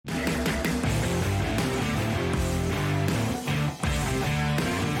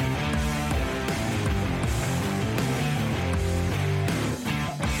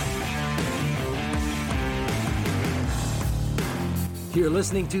You're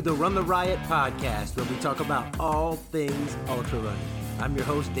listening to the Run the Riot podcast, where we talk about all things ultra running. I'm your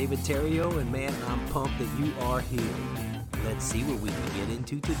host, David Terrio, and man, I'm pumped that you are here. Let's see what we can get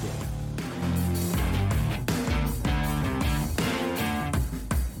into today.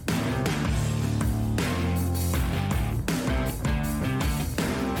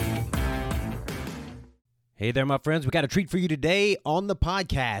 Hey there, my friends. We got a treat for you today on the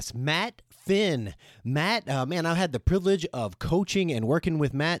podcast. Matt Fynn. Matt, man, I've had the privilege of coaching and working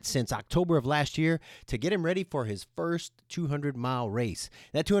with Matt since October of last year to get him ready for his first 200-mile race.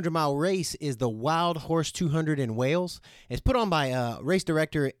 That 200-mile race is the Wild Horse 200 in Wales. It's put on by a race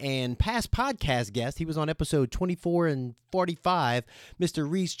director and past podcast guest. He was on episode 24 and 45, Mr.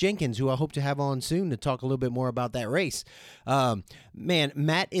 Reese Jenkins, who I hope to have on soon to talk a little bit more about that race. Man,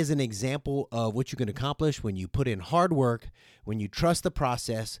 Matt is an example of what you can accomplish when you put in hard work, when you trust the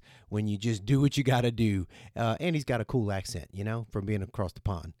process, when you just do what you got to do. And he's got a cool accent, you know, from being across the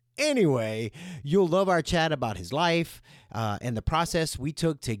pond. Anyway, you'll love our chat about his life and the process we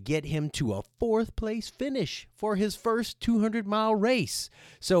took to get him to a fourth place finish for his first 200-mile race.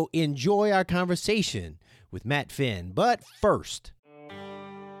 So enjoy our conversation with Matt Fynn. But first,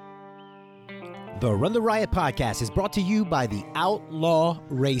 the Run the Riot podcast is brought to you by the Outlaw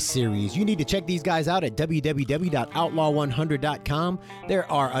Race Series. You need to check these guys out at www.outlaw100.com.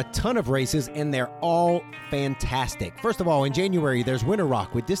 There are a ton of races, and they're all fantastic. First of all, in January, there's Winter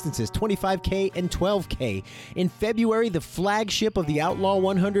Rock with distances 25K and 12K. In February, the flagship of the Outlaw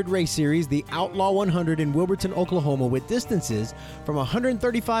 100 Race Series, the Outlaw 100 in Wilburton, Oklahoma, with distances from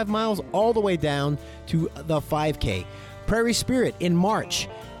 135 miles all the way down to the 5K. Prairie Spirit in March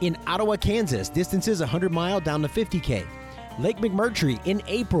in Ottawa, Kansas, distances 100 mile down to 50K. Lake McMurtry in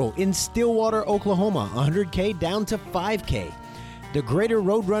April in Stillwater, Oklahoma, 100K down to 5K. The Greater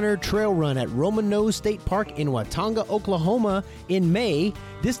Roadrunner Trail Run at Roman Nose State Park in Watonga, Oklahoma in May,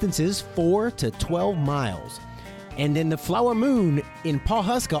 distances 4 to 12 miles. And then the Flower Moon in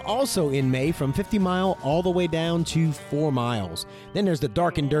Pawhuska, also in May, from 50 mile all the way down to 4 miles. Then there's the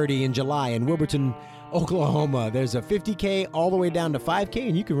Dark and Dirty in July in Wilburton, Oklahoma. There's a 50K all the way down to 5K,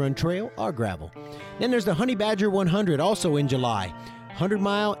 and you can run trail or gravel. Then there's the Honey Badger 100, also in July. 100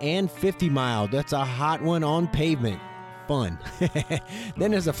 mile and 50 mile. That's a hot one on pavement. Fun.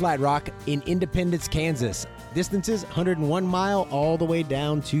 Then there's the Flat Rock in Independence, Kansas. Distances 101 mile all the way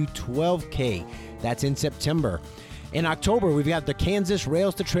down to 12K. That's in September. In October, we've got the Kansas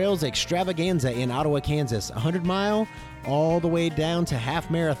Rails to Trails Extravaganza in Ottawa, Kansas. 100 mile all the way down to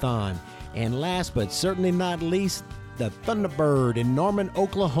half marathon. And last but certainly not least, the Thunderbird in Norman,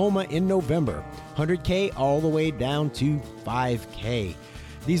 Oklahoma in November. 100K all the way down to 5K.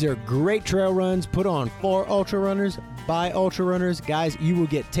 These are great trail runs put on for ultra runners, by ultra runners. Guys, you will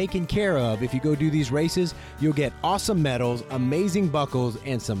get taken care of if you go do these races. You'll get awesome medals, amazing buckles,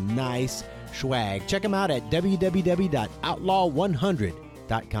 and some nice swag. Check them out at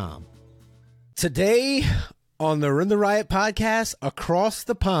www.outlaw100.com. Today on the Run the Riot podcast, across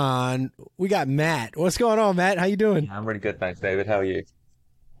the pond, we got Matt. What's going on, Matt? How you doing? I'm really good, thanks, David. How are you?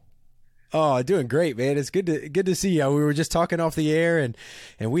 Oh, doing great, man. It's good to see you. We were just talking off the air, and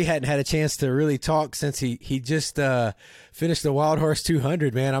we hadn't had a chance to really talk since he just finished the Wild Horse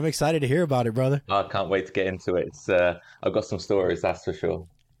 200, man. I'm excited to hear about it, brother. I can't wait to get into it. I've got some stories, that's for sure.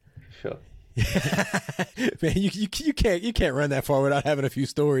 Sure. Man, you can't run that far without having a few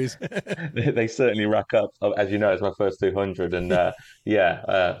stories. They certainly rack up. As you know, it's my first 200, and the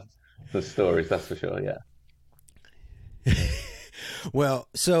stories, that's for sure. Yeah. Well,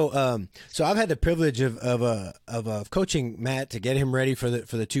 so I've had the privilege of coaching Matt to get him ready for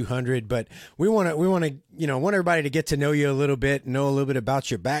the 200, but we want everybody to get to know you a little bit, know a little bit about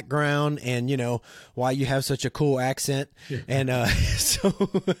your background, and why you have such a cool accent. And so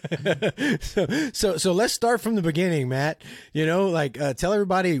let's start from the beginning, Matt. Tell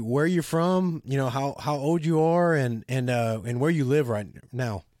everybody where you're from, how old you are, and where you live right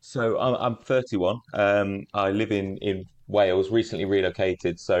now. So I'm 31. I live in Wales, recently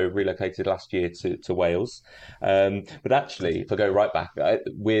relocated last year to Wales. But actually, if I go right back,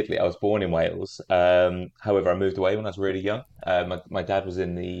 weirdly, I was born in Wales. However, I moved away when I was really young. My dad was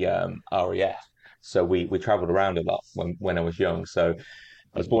in the RAF, so we traveled around a lot when I was young. So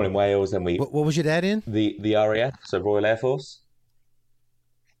I was born in Wales, and What was your dad in? The RAF, so Royal Air Force.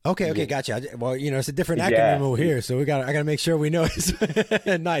 Okay, gotcha. Well, it's a different acronym over here, so I gotta make sure we know it's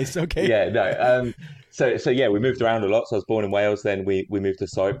nice. Okay. Yeah, no. So we moved around a lot. So I was born in Wales, then we moved to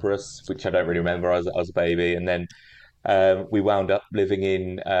Cyprus, which I don't really remember. I was a baby, and then we wound up living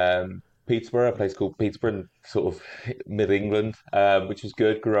in Peterborough, a place called Peterborough, in sort of mid England, which was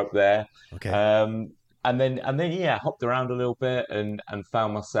good. Grew up there. Okay. and then yeah, hopped around a little bit and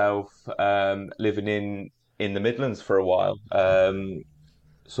found myself living in the Midlands for a while,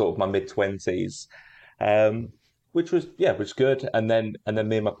 sort of my mid 20s, um, which was yeah, which was good. And then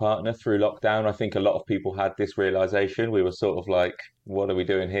me and my partner through lockdown, I think a lot of people had this realization. We were sort of like, what are we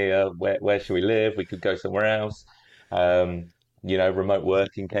doing here? Where should we live? We could go somewhere else. Um, remote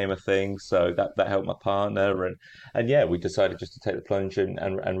working came a thing, so that helped my partner, and yeah, we decided just to take the plunge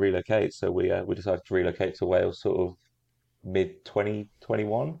and relocate. So we decided to relocate to Wales sort of mid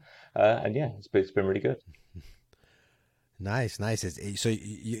 2021, and yeah, it's been really good. Nice, nice. So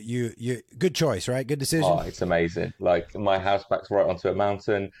you good choice, right? Good Oh, decision. it's amazing. Like my house backs right onto a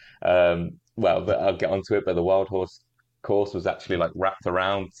mountain. Well, I'll get onto it, but the wild horse course was actually like wrapped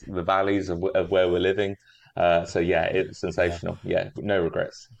around the valleys of where we're living. So yeah, it's Yeah. sensational. Yeah, no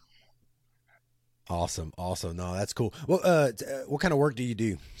regrets. Awesome, awesome. No, that's cool. Well, what kind of work do you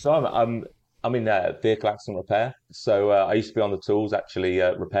do? So I'm in vehicle accident repair. So I used to be on the tools actually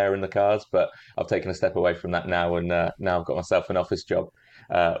repairing the cars, but I've taken a step away from that now, and now I've got myself an office job,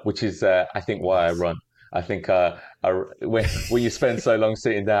 which is I think why I Nice. run. I think when you spend so long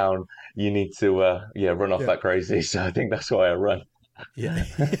sitting down, you need to yeah, run off Yeah. that crazy. So I think that's why I run. Yeah.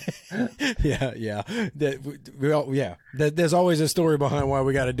 Yeah, yeah. Yeah. There's always a story behind why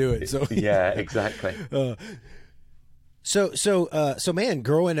we got to do it. So Yeah, exactly. uh, so man,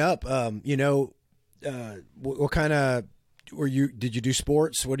 growing up, what kind of were you? Did you do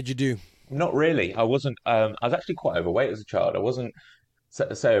sports? What did you do? Not really. I wasn't. I was actually quite overweight as a child. I wasn't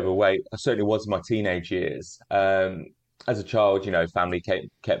say overweight. I certainly was in my teenage years. As a child, family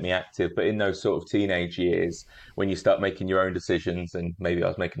kept me active, but in those sort of teenage years, when you start making your own decisions, and maybe I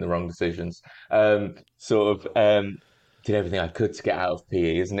was making the wrong decisions, sort of did everything I could to get out of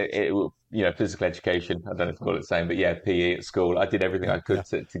PE, isn't it? Physical education. I don't know if I call it the same, but yeah, PE at school. I did everything Yeah, I yeah, could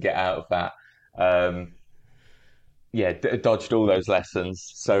to get out of that. Um, yeah, dodged all those lessons.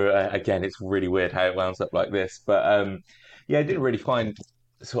 So again, it's really weird how it wound up like this. But yeah, I didn't really find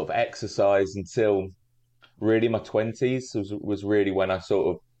sort of exercise until really my 20s was really when I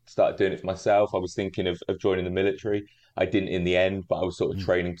sort of started doing it for myself. I was thinking of joining the military. I didn't in the end, but I was sort of mm,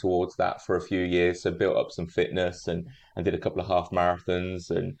 training towards that for a few years. So built up some fitness and did a couple of half marathons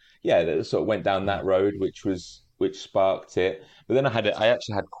and yeah, that sort of went down mm, that road, which sparked it. But then I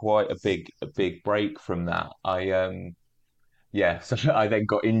actually had quite a big break from that. Yeah, so I then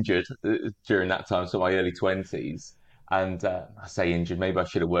got injured during that time, so my early 20s. And I say injured, maybe I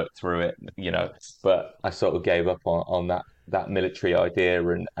should have worked through it, but I sort of gave up on that military idea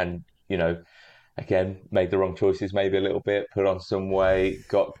and again, made the wrong choices maybe a little bit, put on some weight,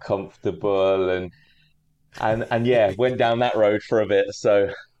 got comfortable and yeah, went down that road for a bit. So,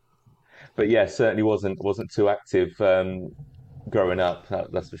 but yeah, certainly wasn't too active growing up,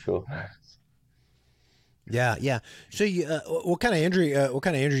 that's for sure. yeah, yeah. So you, what kind of injury? What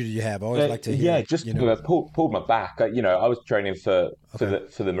kind of injury did you have? I always like to Yeah, hear. just pulled my back. I was training for Okay.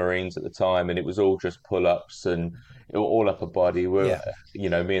 the Marines at the time, and it was all just pull ups and all upper body. We're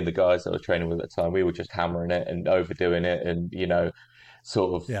Yeah, me and the guys that I was training with at the time, we were just hammering it and overdoing it, and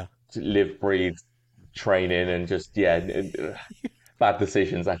sort of yeah. live, breathe training, and just yeah, bad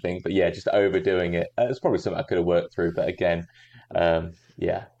decisions I think, but yeah, just overdoing it. It's probably something I could have worked through, but again,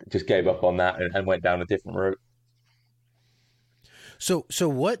 yeah, just gave up on that and went down a different route. So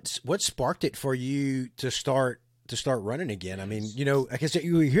what sparked it for you to start running again? I mean, I guess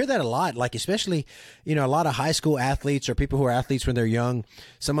you hear that a lot, like especially, a lot of high school athletes or people who are athletes when they're young.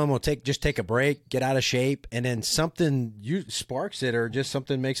 Some of them will take a break, get out of shape, and then something you sparks it, or just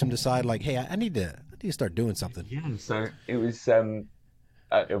something makes them decide, like, hey, I need to start doing something. Yeah, so it was.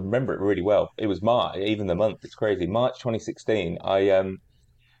 I remember it really well. It was March, even the month. It's crazy. March 2016. I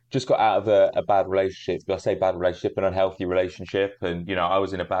just got out of a bad relationship. I say bad relationship, an unhealthy relationship, and I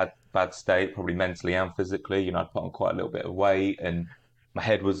was in a bad state, probably mentally and physically. I'd put on quite a little bit of weight, and my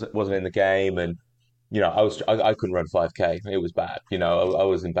head wasn't in the game, and I couldn't run 5K. It was bad. I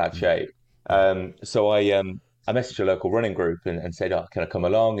was in bad Mm, shape. yeah. So I messaged a local running group and said, "Oh, can I come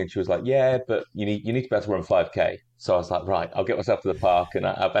along?" And she was like, "Yeah, but you need to be able to run 5K." So I was like, "Right, I'll get myself to the park and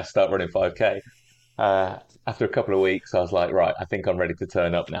I best start running 5K." After a couple of weeks, I was like, "Right, I think I'm ready to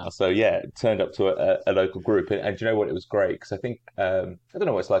turn up now." So yeah, turned up to a local group, and do you know what? It was great because I think I don't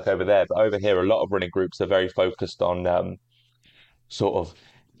know what it's like over there, but over here, a lot of running groups are very focused on sort of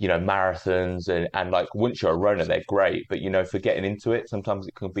marathons and like once you're a runner they're great, but for getting into it sometimes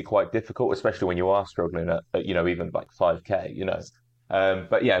it can be quite difficult, especially when you are struggling at even like 5K.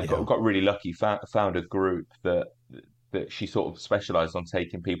 But yeah, Yeah. got really lucky, found a group that she sort of specialized on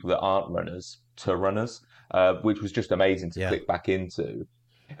taking people that aren't runners to runners, which was just amazing to Yeah. click back into.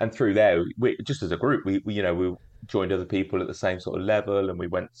 and through there, we just as a group, we joined other people at the same sort of level, and we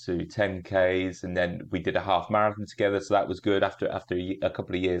went to 10Ks, and then we did a half marathon together. So that was good. After a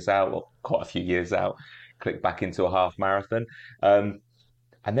couple of years out, or quite a few years out, clicked back into a half marathon, and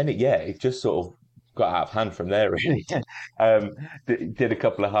then it just sort of got out of hand from there. Really, um, did a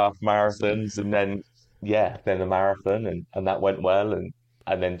couple of half marathons, and then the marathon, and that went well, and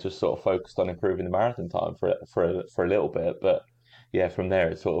then just sort of focused on improving the marathon time for a little bit, but yeah, from there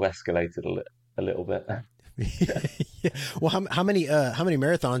it sort of escalated a little bit. Yeah. Well, how many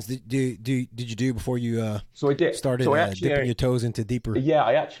marathons did you do before you So I did. started So I actually dipping your toes into deeper? yeah,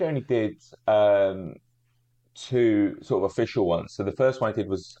 I actually only did two sort of official ones. So the first one I did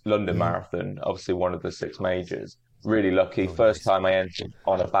was London Mhm. Marathon, obviously one of the six majors. Really lucky. Oh, First nice. time I entered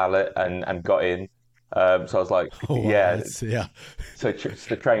on a ballot and got in. So I was like, Oh, wow. yeah. That's yeah. So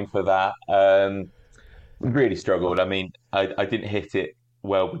train for that. Really struggled. I mean, I didn't hit it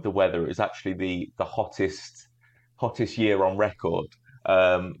well with the weather. It was actually the hottest year on record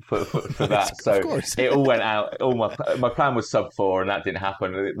for Nice. that. Of So course. it all went out. All my plan was sub 4, and that didn't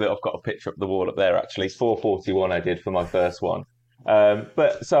happen. I've got a picture up the wall up there actually. 4:41 I did for my first one.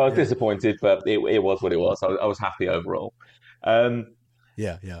 But so I was Yeah. disappointed, but it was what it was. I was happy overall. Um,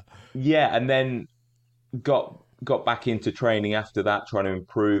 Yeah. Yeah. yeah, and then got back into training after that, trying to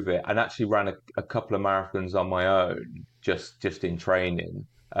improve it, and actually ran a couple of marathons on my own, just in training.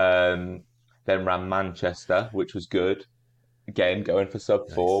 Um, then ran Manchester, which was good. Again, going for sub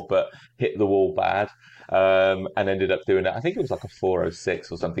Nice. 4, but hit the wall bad, and ended up doing it. I think it was like a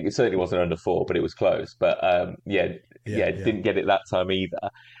 4:06 or something. It certainly wasn't under 4, but it was close. But Yeah. Yeah. didn't get it that time either.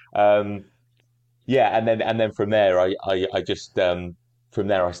 Um, yeah, and then from there, I just from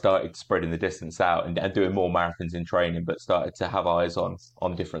there I started spreading the distance out and doing more marathons in training, but started to have eyes on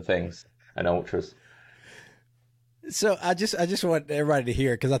different things and ultras. So I just want everybody to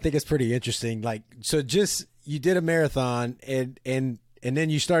hear because I think it's pretty interesting. Like, so just you did a marathon and then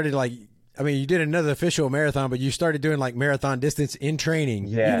you started like, I mean, you did another official marathon, but you started doing like marathon distance in training,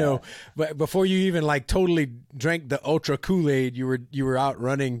 Yeah, but before you even like totally drank the ultra Kool-Aid, you were out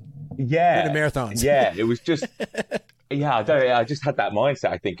running yeah, marathons. yeah. It was just yeah. I don't. I just had that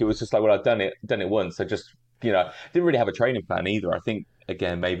mindset. I think it was just like, well, I've done it once. I just didn't really have a training plan either. I think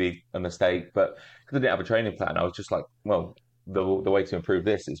again maybe a mistake, but because I didn't have a training plan, I was just like, well, the way to improve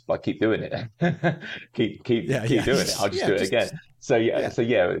this is by keep doing it, Yeah. keep Yeah. doing it. I'll just Yeah. do it again. Just yeah. So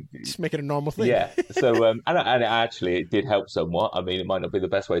yeah, Just make it a normal thing. yeah. So and actually it did help somewhat. I mean, it might not be the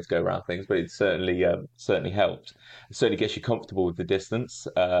best way to go around things, but it certainly helped. It certainly gets you comfortable with the distance.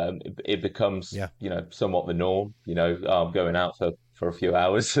 It becomes Yeah. somewhat the norm. I'm going out for a few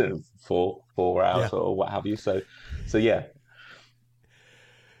hours, 4 hours Yeah. or what have you. So yeah,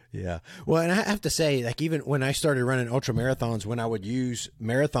 Yeah. Well, and I have to say, like, even when I started running ultra marathons, when I would use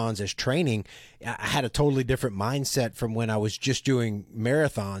marathons as training, I had a totally different mindset from when I was just doing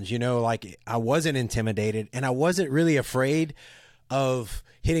marathons. Like I wasn't intimidated and I wasn't really afraid of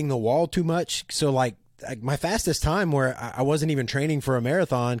hitting the wall too much. So, like my fastest time where I wasn't even training for a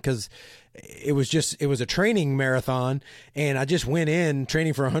marathon because it was a training marathon and I just went in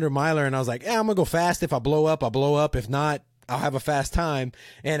training for a 100 miler and I was like, I'm gonna go fast. If I blow up, I'll blow up. If not, I'll have a fast time.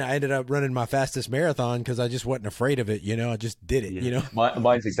 And I ended up running my fastest marathon because I just wasn't afraid of it. I just did it, yeah.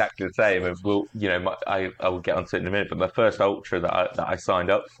 Mine's exactly the same. I will get onto it in a minute, but my first ultra that I signed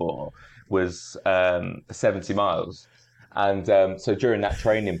up for was 70 miles, and so um, during that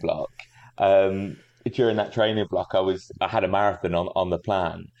training block, I had a marathon on the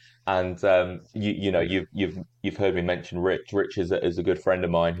plan, and you've heard me mention Rich. Rich is a good friend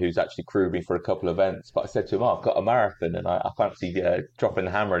of mine who's actually crewed me for a couple of events. But I said to him, I've got a marathon, and I fancy dropping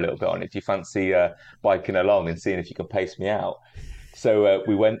the hammer a little bit on it. Do you fancy biking along and seeing if you can pace me out? So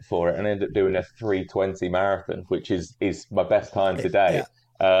we went for it and ended up doing a 3:20 marathon, which is my best time to date.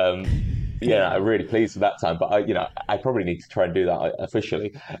 Yeah. Um, yeah, I'm really pleased with that time, but I probably need to try and do that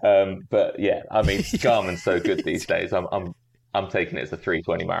officially. But yeah, I mean, Garmin's so good these days. I'm taking it as a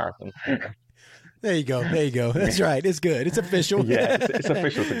 3:20 marathon. There you go. There you go. That's right. It's good. It's official. Yeah, it's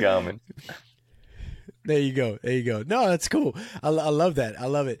official for Garmin. There you go. There you go. No, that's cool. I love that. I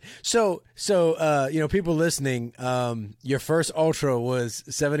love it. So, people listening, your first ultra was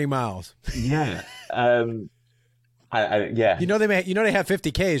 70 miles. Yeah. Yeah. They have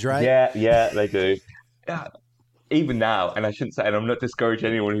 50Ks, right? Yeah, they do. Yeah, even now, and I shouldn't say, and I'm not discouraging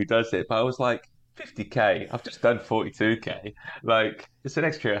anyone who does it, but I was like, 50K, I've just done 42K. Like, it's an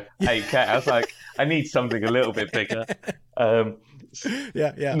extra 8K. I was like, I need something a little bit bigger. Um,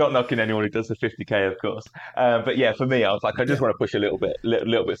 Yeah. Yeah. Not knocking anyone who does the 50K, of course. But yeah, for me, I was like, I just Yeah. want to push a little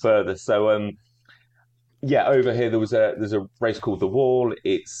bit further. So Yeah, over here there's a race called the Wall.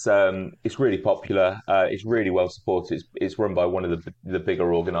 It's really popular. It's really well supported. It's run by one of the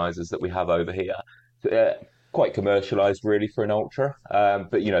bigger organisers that we have over here. Uh, Quite commercialised, really, for an ultra.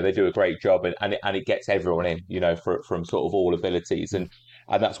 But they do a great job, and it gets everyone in. From sort of all abilities, and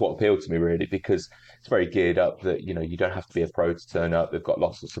that's what appealed to me really because it's very geared up that you don't have to be a pro to turn up. They've got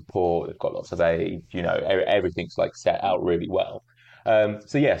lots of support. They've got lots of aid. Everything's like set out really well.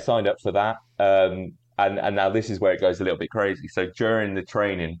 So yeah, signed up for that. And now this is where it goes a little bit crazy. So during the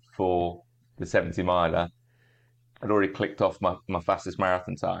training for the 70 miler, I'd already clicked off my fastest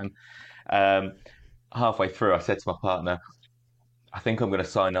marathon time. Um, Halfway through, I said to my partner, I think I'm going to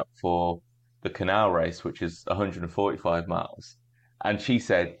sign up for the canal race, which is 145 miles. And she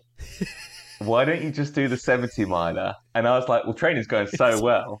said, why don't you just do the 70 miler? And I was like, well, training's going so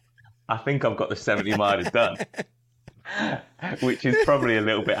well. I think I've got the 70 miler done. Which is probably a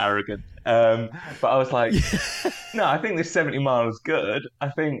little bit arrogant. But I was like, no, I think this 70 mile is good. I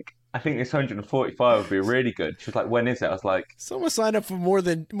think this 145 would be really good. She was like, when is it? I was like, someone signed up for more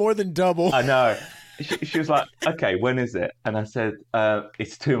than double. I know. She was like, okay, when is it? And I said,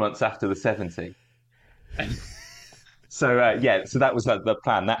 it's 2 months after the 70. So yeah, so that was the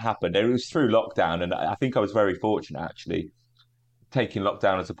plan. That happened. It was through lockdown, and I think I was very fortunate actually, taking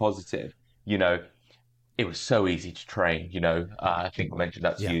lockdown as a positive. You know, it was so easy to train. I think I mentioned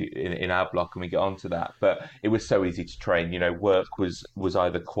that to you in our block, and we get onto that. But it was so easy to train. Work was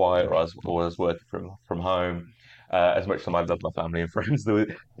either quiet or I was working from home. As much as I loved my family and friends, there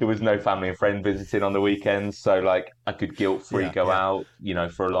was no family and friend visiting on the weekends, so like I could guilt free go out,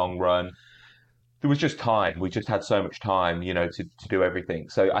 for a long run. There was just time. We just had so much time, to do everything.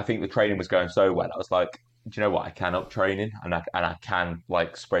 So I think the training was going so well. I was like, do you know what? I can up training and I can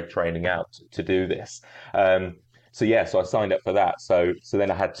like spread training out to do this. So yeah, so I signed up for that. So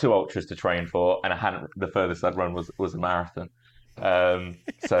then I had two ultras to train for, and I hadn't. The furthest I'd run was a marathon. So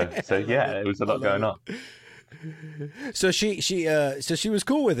yeah, it was a lot going on. So she was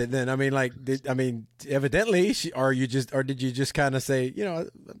cool with it then. I mean, evidently, or did you just kind of say, I'm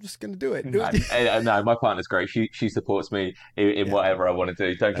just gonna do it? No, my partner's great. She supports me in whatever I want to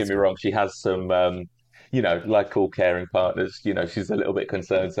do. Don't get me wrong. She has some, like all caring partners, she's a little bit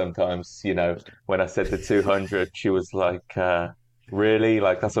concerned sometimes. When I said the 200, she was like, really?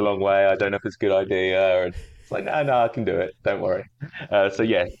 Like that's a long way. I don't know if it's a good idea. And it's like, no, I can do it. Don't worry. So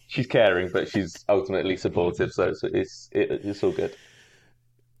yeah, she's caring, but she's ultimately supportive. So it's all good.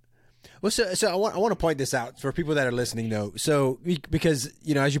 Well, so I want to point this out for people that are listening, though. So because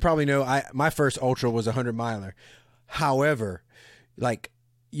as you probably know, my first ultra was a 100 miler. However, like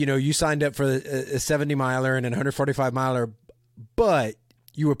you signed up for a 70 miler and a 145 miler, but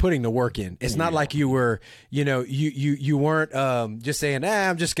you were putting the work in. It's not like you were, you weren't just saying,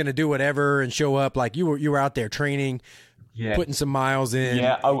 I'm just going to do whatever and show up. Like you were out there training, putting some miles in,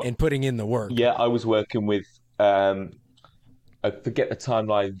 and putting in the work. Yeah, I was working with. I forget the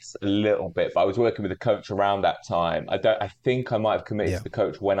timelines a little bit, but I was working with a coach around that time. I think I might have committed to the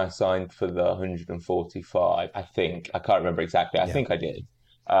coach when I signed for the 145. I can't remember exactly. I think I did.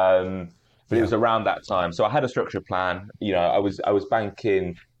 But it was around that time. So I had a structured plan. I was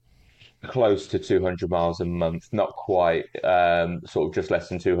banking close to 200 miles a month, not quite, sort of just less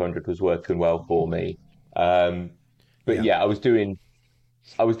than 200 was working well for me. But I was doing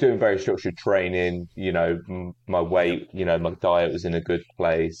very structured training, my weight, my diet was in a good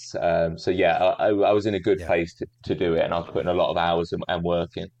place. So yeah, I was in a good place to do it, and I was putting a lot of hours and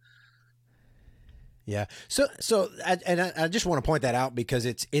working. Yeah. So I just want to point that out because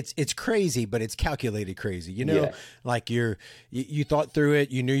it's crazy, but it's calculated crazy. Like you thought through it.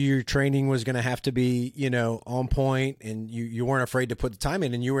 You knew your training was going to have to be, on point, and you weren't afraid to put the time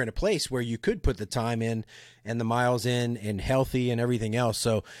in, and you were in a place where you could put the time in and the miles in and healthy and everything else.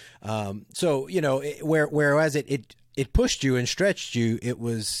 So, whereas it pushed you and stretched you, it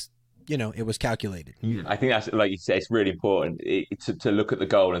was calculated. I think that's, like you say, it's really important to look at the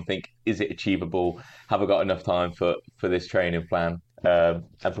goal and think, is it achievable? Have I got enough time for this training plan? And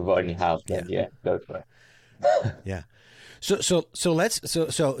providing you have, then go for it. Yeah. So the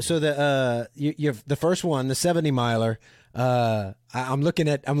first one, the 70 miler, I'm looking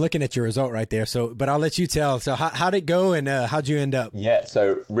at your result right there. So, but I'll let you tell. So how'd it go, and how'd you end up? Yeah.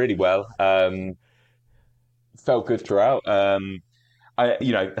 So really well, felt good throughout. I'd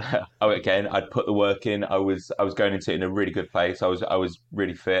put the work in. I was going into it in a really good place. I was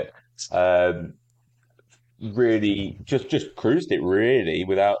really fit. Really just cruised it really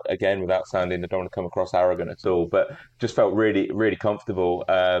without sounding, I don't want to come across arrogant at all, but just felt really, really comfortable.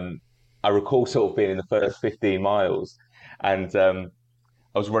 I recall sort of being in the first 15 miles, and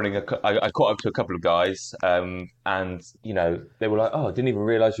I was running I caught up to a couple of guys, and they were like, "Oh, I didn't even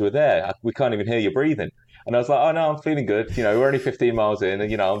realize you were there. We can't even hear you breathing." And I was like, "Oh no, I'm feeling good. We're only 15 miles in,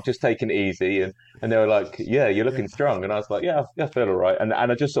 and I'm just taking it easy." And they were like, "Yeah, you're Yeah. looking strong." And I was like, "Yeah, I feel all right." And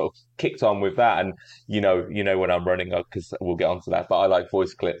I just sort of kicked on with that. And when I'm running, because we'll get onto that, but I like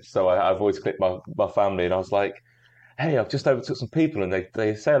voice clips, so I voice clipped my family, and I was like, "Hey, I've just overtook some people, and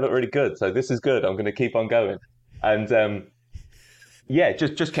they say I look really good, so this is good. I'm going to keep on going." And yeah,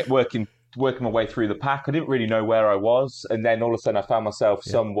 just kept working my way through the pack. I didn't really know where I was, and then all of a sudden I found myself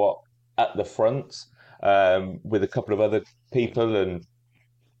Yeah. somewhat at the front, with a couple of other people, and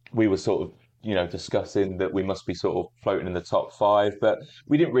we were sort of discussing that we must be sort of floating in the top five, but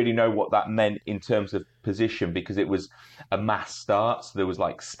we didn't really know what that meant in terms of position because it was a mass start, so there was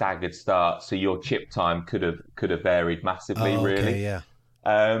like staggered starts, so your chip time could have varied massively, Oh, really. okay. Yeah.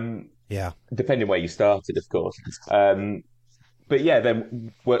 Um, Yeah. Depending where you started, of course. But yeah,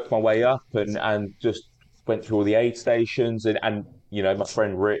 then worked my way up and just went through all the aid stations and my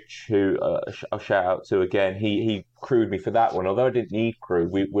friend Rich, who I'll shout out to again, he crewed me for that one. Although I didn't need crew,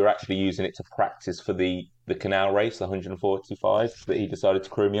 we were actually using it to practice for the canal race, the 145 that he decided to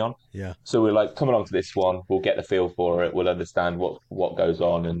crew me on. Yeah. So we're like, come along to this one, we'll get the feel for it, we'll understand what goes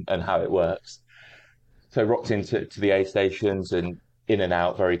on and how it works. So rocked into the aid stations and in and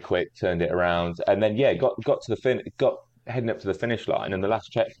out very quick, turned it around, and then yeah, got to the got heading up to the finish line and the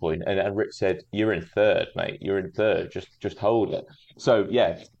last checkpoint, and Rick said, "You're in third, mate. You're in third. Just hold it." So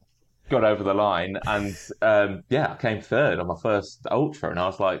yeah, got over the line, and yeah, I came third on my first ultra, and I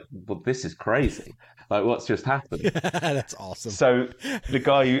was like, "Well, this is crazy. Like, what's just happened?" That's awesome. So the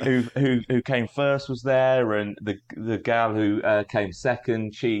guy who came first was there, and the gal who came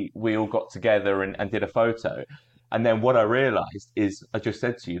second, we all got together and did a photo. And then what I realised is, I just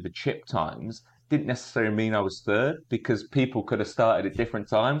said to you, the chip times didn't necessarily mean I was third because people could have started at different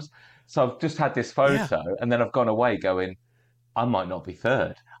times. So I've just had this Yeah. photo, and then I've gone away going, I might not be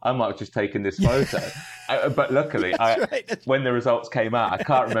third. I might have just taken this photo. But luckily, Right. when the results came out, I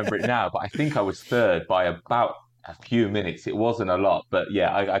can't remember it now, but I think I was third by about a few minutes. It wasn't a lot, but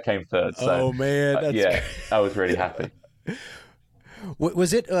yeah, I came third. So Oh man, that's yeah, I was really happy.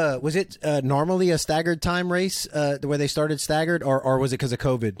 Was it normally a staggered time race where they started staggered, or was it because of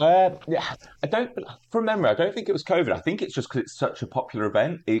COVID? Yeah, I don't from memory. I don't think it was COVID. I think it's just because it's such a popular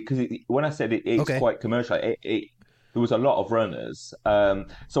event. Because when I said it's Okay. quite commercial, there was a lot of runners.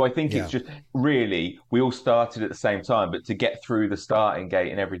 So I think Yeah. it's just really we all started at the same time, but to get through the starting gate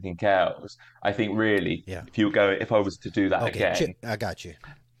and everything else, I think really Yeah. if I was to do that Okay. again, I got you.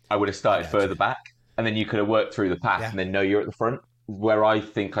 I would have I started got further you. back, and then you could have worked through the pack, Yeah. and then know you're at the front. Where I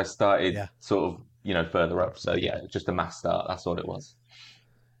think I started Yeah. sort of further up. So yeah, just a mass start. That's what it was.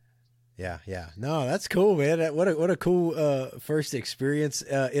 Yeah. Yeah. No, that's cool, man. What a cool first experience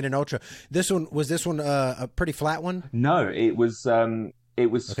in an ultra. This one a pretty flat one? No, it was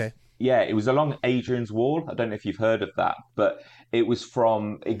Okay. yeah, it was along Adrian's Wall. I don't know if you've heard of that, but it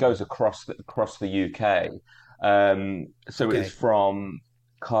goes across the UK. So it was Okay. from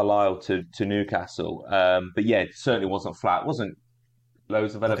Carlisle to Newcastle. But yeah, it certainly wasn't flat. It wasn't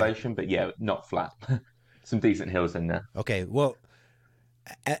loads of Okay. elevation, but yeah, not flat. Some decent hills in there. Okay. Well,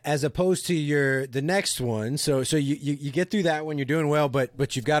 as opposed to the next one, so you get through that one, you're doing well,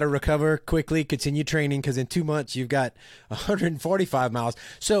 but you've got to recover quickly, continue training, because in 2 months you've got 145 miles.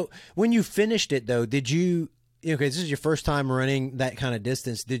 So when you finished it though, did you okay, this is your first time running that kind of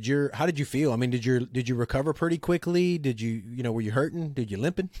distance, how did you feel? I mean, did you recover pretty quickly? Did you were you hurting? Did you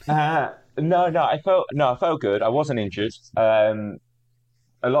limping? No, I felt good. I wasn't injured.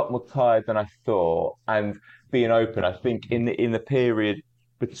 A lot more tired than I thought. And being open, I think in the period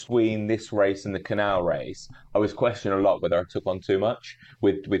between this race and the canal race, I was questioning a lot whether I took on too much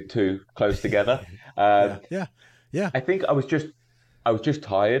with two close together. Yeah. Um, Yeah. Yeah. I think I was just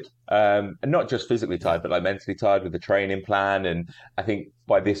tired, and not just physically Yeah. tired, but like mentally tired with the training plan. And I think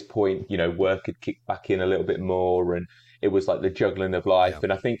by this point, work had kicked back in a little bit more, and it was like the juggling of life. Yeah.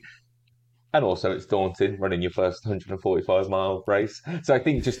 And I think and also it's daunting running your first 145-mile race. So I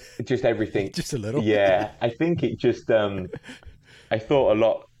think just everything. Just a little. Yeah, I think it just I thought a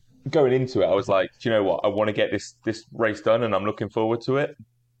lot going into it. I was like, do you know what? I want to get this race done, and I'm looking forward to it.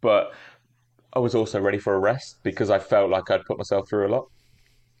 But I was also ready for a rest because I felt like I'd put myself through a lot.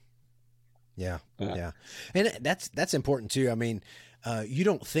 Yeah, Yeah. yeah, and that's important too. I mean, you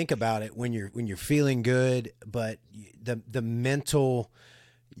don't think about it when you're feeling good, but the mental,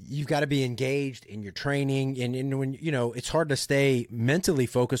 you've got to be engaged in your training, and when it's hard to stay mentally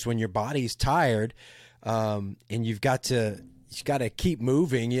focused when your body's tired, and you've got to you got to keep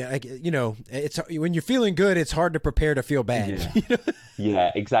moving. Yeah, it's when you're feeling good, it's hard to prepare to feel bad. Yeah,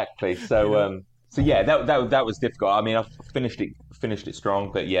 yeah, exactly. So yeah, that was difficult. I mean, I finished it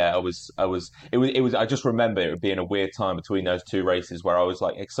strong, but yeah, it was. I just remember it being a weird time between those two races where I was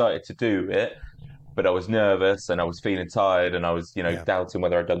like excited to do it, but I was nervous and I was feeling tired and I was, Yeah. doubting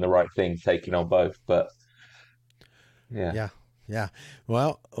whether I'd done the right thing taking on both. But yeah. Yeah. Yeah.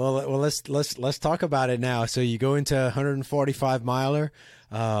 Well, let's talk about it now. So you go into 145 miler.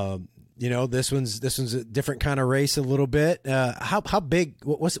 This one's a different kind of race a little bit. How big?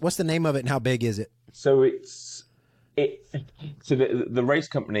 What's the name of it and how big is it? So so the race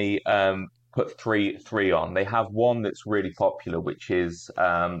company put three on. They have one that's really popular, which is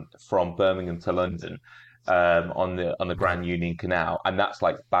from Birmingham to London. On the Grand Union Canal, and that's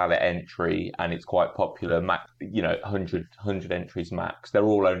like ballot entry, and it's quite popular. 100 entries max. They're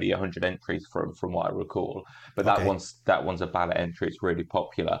all only 100 entries from what I recall, but Okay. that one's a ballot entry. It's really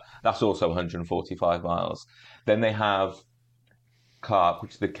popular. That's also 145 miles. Then they have CARP,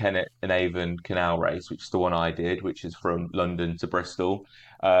 which is the Kennet and Avon Canal Race, which is the one I did, which is from London to Bristol.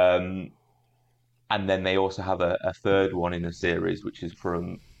 And then they also have a third one in the series, which is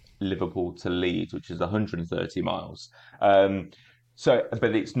from Liverpool to Leeds, which is 130 miles. But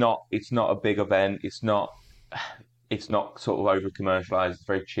it's not a big event. It's not sort of over commercialized. It's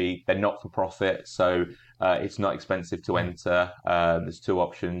very cheap. They're not for profit, so it's not expensive to enter. There's two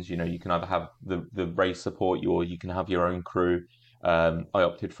options. You can either have the race support you, or you can have your own crew. I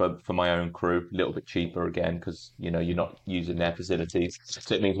opted for my own crew, a little bit cheaper again because you're not using their facilities.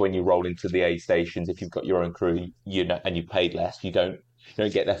 So it means when you roll into the aid stations, if you've got your own crew, and you paid less, you don't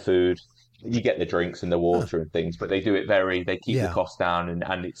get their food. You get the drinks and the water and things, but they do it they keep the cost down,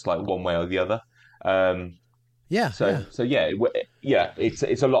 and it's like one way or the other. It's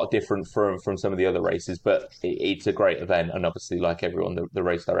a lot different from some of the other races, but it's a great event, and obviously, like everyone, the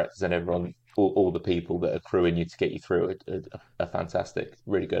race directors and everyone, all the people that are crewing you to get you through it, are fantastic,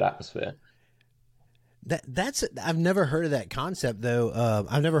 really good atmosphere. That's I've never heard of that concept though.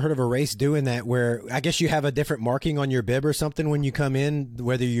 I've never heard of a race doing that where I guess you have a different marking on your bib or something when you come in,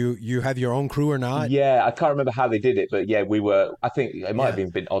 whether you have your own crew or not. Yeah, I can't remember how they did it, but yeah, I think it might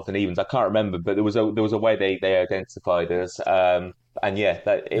have been odds and evens. I can't remember, but there was a way they identified us, and yeah,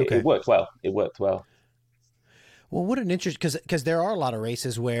 it worked well. It worked well. Well, what an interest, because there are a lot of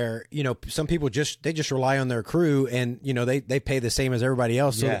races where some people just rely on their crew, and they pay the same as everybody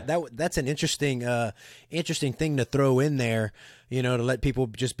else. So that's an interesting thing to throw in there, to let people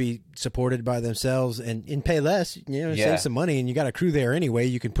just be supported by themselves and pay less, save some money, and you got a crew there anyway.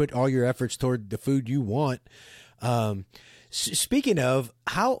 You can put all your efforts toward the food you want. Speaking of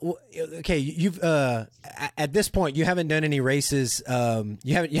you've at this point you haven't done any races.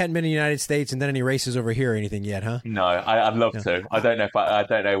 You hadn't been in the United States and done any races over here or anything yet, huh? No, I'd love to. I don't know I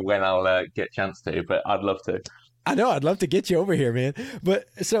don't know when I'll get a chance to, but I'd love to. I know, I'd love to get you over here, man. But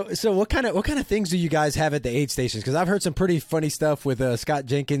so what kind of things do you guys have at the aid stations? Because I've heard some pretty funny stuff with Scott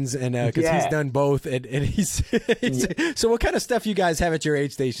Jenkins, and because he's done both, and he's so what kind of stuff you guys have at your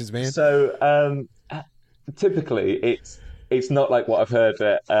aid stations, man? So typically it's not like what I've heard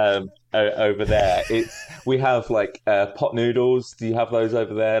over there. We have like pot noodles. Do you have those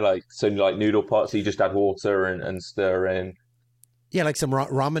over there? Like noodle pots, so you just add water and stir in. Yeah, like some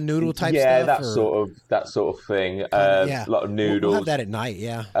ramen noodle type stuff. Yeah, that sort of thing. A lot of noodles. We'll have that at night.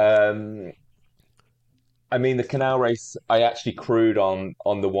 Yeah. I mean, the canal race, I actually crewed on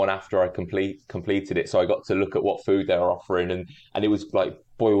the one after I completed it, so I got to look at what food they were offering, and it was like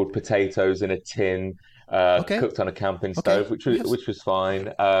boiled potatoes in a tin. Cooked on a camping stove, which was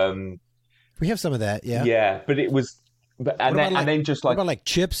fine. We have some of that, yeah. Yeah, but it was, then just like what about like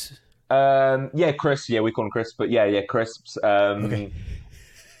chips? Crisps. Yeah, we call them crisps, but crisps.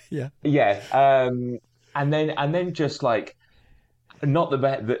 Yeah. And then just like not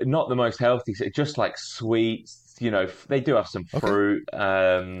the most healthy, just like sweets. They do have some fruit.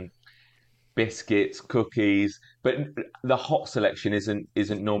 Biscuits, cookies, but the hot selection isn't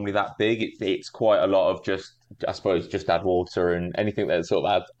normally that big. It's quite a lot of just, I suppose, just add water and anything that sort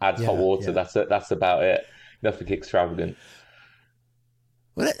of adds hot water. Yeah. That's about it. Nothing extravagant.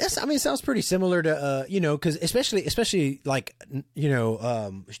 Well, it sounds pretty similar to, because especially like,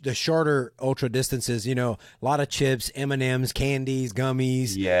 the shorter ultra distances, a lot of chips, M&Ms, candies,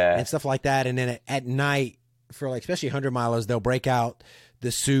 gummies, and stuff like that. And then at night for like, especially 100 milers, they'll break out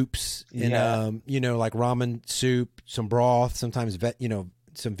the soups and, like ramen soup, some broth, sometimes,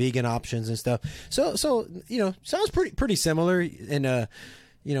 some vegan options and stuff. So, sounds pretty similar and,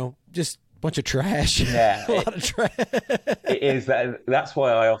 just Bunch of trash. Yeah, A lot of trash. it is. That's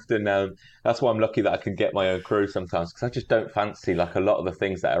why I often. That's why I'm lucky that I can get my own crew sometimes because I just don't fancy like a lot of the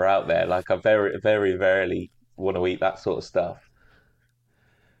things that are out there. Like I very, very rarely want to eat that sort of stuff.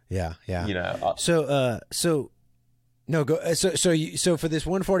 Yeah, yeah. You know. So no go. So for this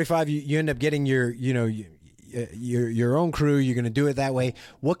 145, you end up getting your own crew. You're going to do it that way.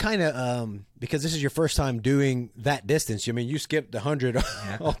 What kind of because this is your first time doing that distance. I mean, you skipped 100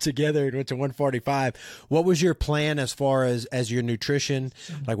 altogether and went to 145. What was your plan as far as your nutrition?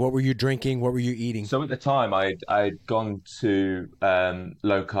 Like, what were you drinking? What were you eating? So at the time, I'd gone to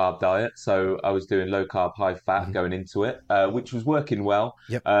low carb diet. So I was doing low carb, high fat going into it, which was working well.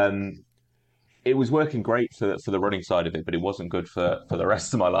 Yep. It was working great for the running side of it, but it wasn't good for the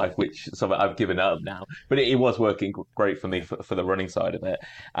rest of my life, which so I've given up now. But it was working great for me for the running side of it.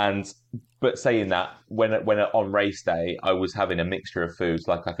 But saying that, when on race day, I was having a mixture of foods,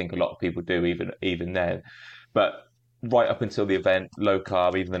 like I think a lot of people do, even then. But right up until the event, low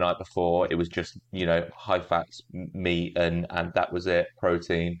carb. Even the night before, it was just high fats meat and that was it,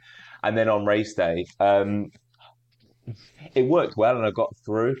 protein. And then on race day, it worked well and I got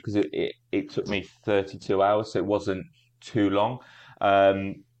through because it took me 32 hours, so it wasn't too long.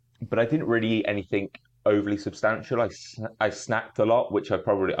 But I didn't really eat anything overly substantial. I snacked a lot, which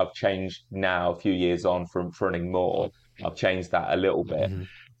I've changed now a few years on from running more. I've changed that a little bit. Mm-hmm.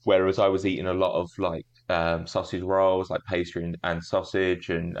 Whereas I was eating a lot of like sausage rolls, like pastry and sausage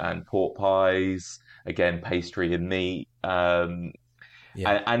and pork pies, again, pastry and meat. And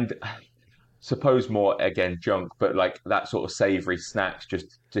suppose more again junk, but like that sort of savory snacks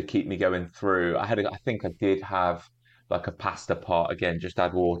just to keep me going through. I think I did have like a pasta pot again, just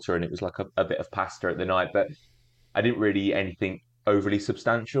add water and it was like a bit of pasta at the night, but I didn't really eat anything overly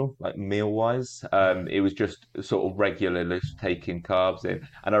substantial, like meal wise. It was just sort of regularly taking carbs in,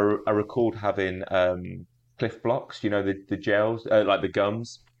 and I recalled having Cliff Blocks, the gels, like the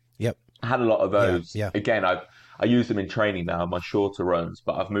gums. Yep, I had a lot of those. Yeah. Again, I use them in training now, my shorter runs,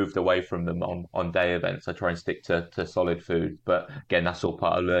 but I've moved away from them on day events. I try and stick to solid food, but again, that's all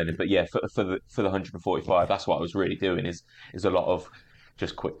part of learning. But yeah, for the 145, that's what I was really doing is a lot of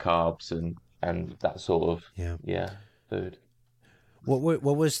just quick carbs and that sort of food. What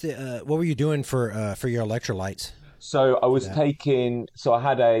were you doing for your electrolytes? So I was taking. So I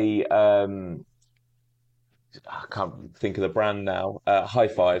had a. I can't think of the brand now. High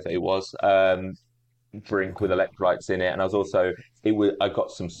Five it was. Drink with electrolytes in it, and I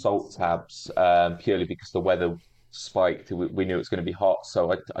got some salt tabs purely because the weather spiked. We knew it was going to be hot,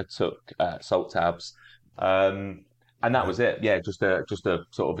 so I took salt tabs, and that was it. Yeah, just a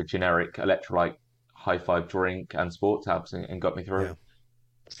sort of a generic electrolyte High Five drink and sport tabs, and got me through.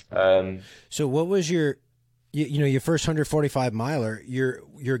 Yeah. So what was your your first 145 miler,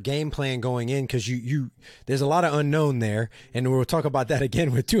 your game plan going in, because you there's a lot of unknown there, and we'll talk about that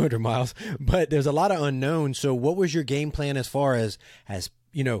again with 200 miles, but there's a lot of unknown. So what was your game plan as far as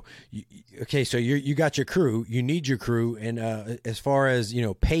okay, so you got your crew, you need your crew, and as far as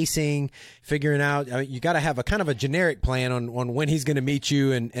pacing, figuring out, you got to have a kind of a generic plan on when he's going to meet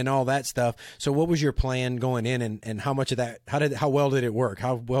you and all that stuff. So what was your plan going in, and how much of that, how well did it work?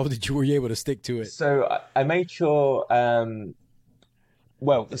 How well were you able to stick to it? So I made sure.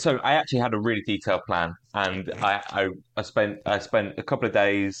 So I actually had a really detailed plan, and I spent a couple of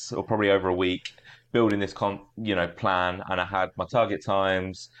days, or probably over a week, building this plan, and I had my target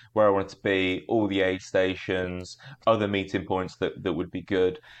times, where I wanted to be, all the aid stations, other meeting points that would be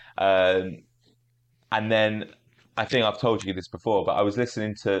good, and then I think I've told you this before, but I was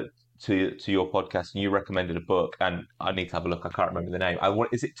listening to your podcast, and you recommended a book, and I need to have a look. I can't remember the name.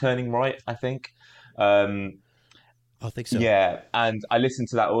 Is it Turning Right? I think. I think so. Yeah, and I listened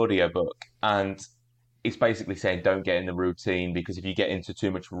to that audiobook, and it's basically saying don't get in the routine, because if you get into too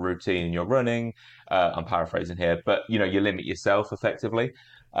much of a routine and you're running, I'm paraphrasing here, but you limit yourself effectively.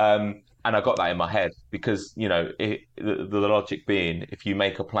 And I got that in my head because the logic being, if you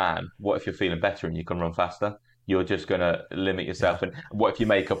make a plan, what if you're feeling better and you can run faster? You're just going to limit yourself. Yeah. And what if you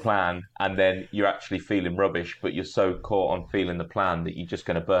make a plan and then you're actually feeling rubbish, but you're so caught on feeling the plan that you're just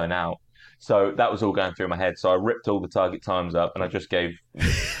going to burn out? So that was all going through my head. So I ripped all the target times up, and I just gave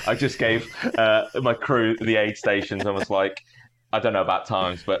my crew the aid stations. I was like, I don't know about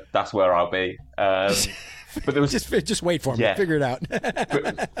times, but that's where I'll be. But there was just wait for me. Yeah. Figure it out.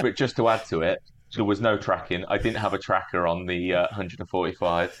 but just to add to it, there was no tracking. I didn't have a tracker on the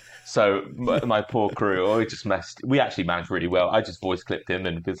 145. So my poor crew, we actually managed really well. I just voice clipped him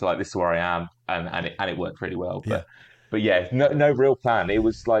and was like, this is where I am. And it worked really well. But yeah, no real plan. It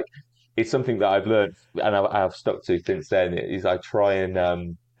was like, it's something that I've learned and I've stuck to since then, is I try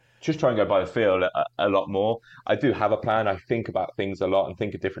and just try and go by the feel a lot more. I do have a plan. I think about things a lot and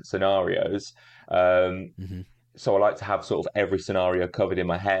think of different scenarios. Um, Hmm. so I like to have sort of every scenario covered in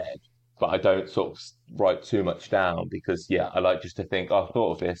my head, but I don't sort of write too much down because yeah, I like just to think, oh, I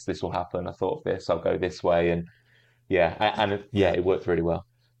thought of this, this will happen. I thought of this, I'll go this way, and yeah, yeah, Yeah. it worked really well.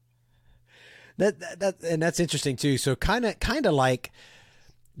 And that's interesting too. So kind of like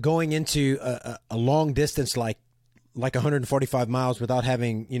going into a long distance like 145 miles without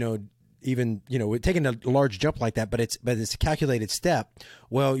having, even, taking a large jump like that, but it's a calculated step.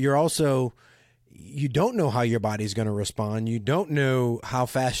 Well, you don't know how your body's going to respond. You don't know how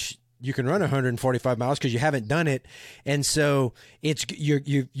fast you can run 145 miles because you haven't done it. And so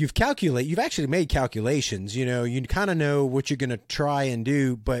you've actually made calculations. You kind of know what you're going to try and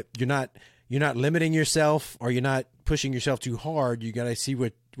do, but you're not limiting yourself, or you're not pushing yourself too hard. You got to see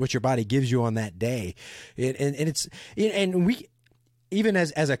what your body gives you on that day. And we, even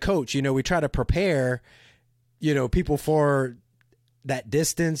as a coach, we try to prepare, people for that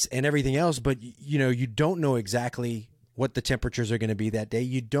distance and everything else, but you don't know exactly what the temperatures are going to be that day.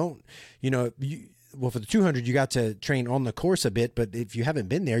 You don't, well, for the 200, you got to train on the course a bit, but if you haven't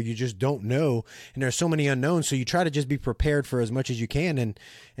been there, you just don't know. And there's so many unknowns. So you try to just be prepared for as much as you can.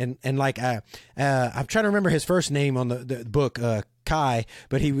 And like, I'm trying to remember his first name on the book, Kai,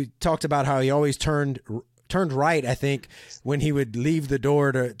 but he talked about how he always turned right, I think, when he would leave the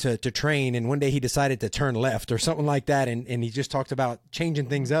door to train, and one day he decided to turn left or something like that, and he just talked about changing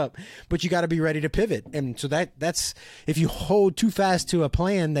things up. But you got to be ready to pivot, and so that's if you hold too fast to a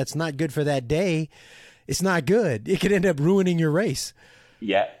plan that's not good for that day, it's not good. It could end up ruining your race.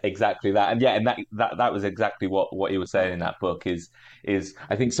 Yeah, exactly that. And yeah, and that was exactly what he was saying in that book is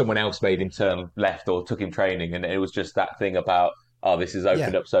I think someone else made him turn left or took him training, and it was just that thing about, oh, this has Yeah.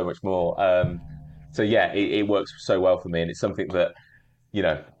 opened up so much more. So yeah, it works so well for me, and it's something that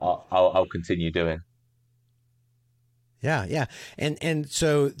I'll continue doing. Yeah, yeah. And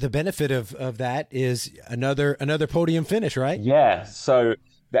so the benefit of that is another podium finish, right? Yeah, so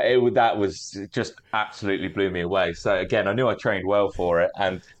that was just absolutely blew me away. So again, I knew I trained well for it,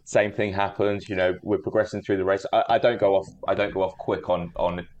 and same thing happened. We're progressing through the race. I don't go off. I don't go off quick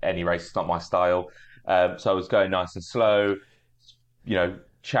on any race. It's not my style. So I was going nice and slow.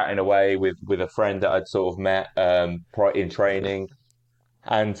 Chatting away with a friend that I'd sort of met in training,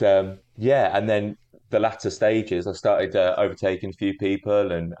 and yeah, and then the latter stages, I started overtaking a few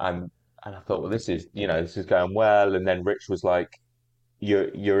people, and I thought, well, this is going well. And then Rich was like,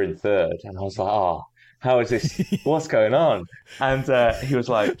 "You're in third," and I was like, "Oh, how is this? What's going on?" And he was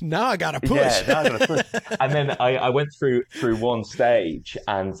like, Now I got to "Yeah, push. now I'm gonna push." And then I went through one stage,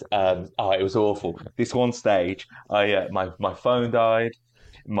 and it was awful. This one stage, my phone died,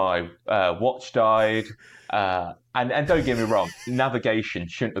 my watch died. And don't get me wrong, navigation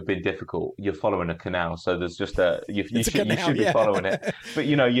shouldn't have been difficult. You're following a canal, so there's just It's a you canal, should be yeah. following it. But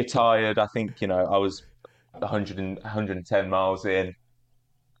you're tired. I think I was 110 miles in,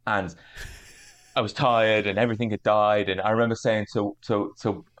 and I was tired, and everything had died. And I remember saying to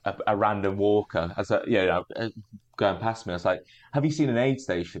a random walker as going past me, I was like, "Have you seen an aid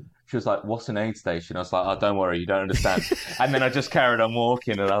station?" She was like, "What's an aid station?" I was like, "Oh, don't worry, you don't understand." And then I just carried on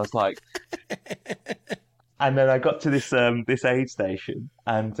walking, and I was like, and then I got to this aid station,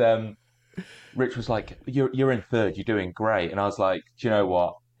 and Rich was like, "You're in third. You're doing great." And I was like, "Do you know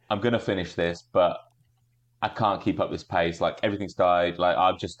what? I'm gonna finish this, but I can't keep up this pace. Like everything's died. Like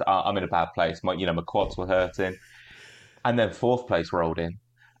I'm in a bad place. My quads were hurting." And then fourth place rolled in,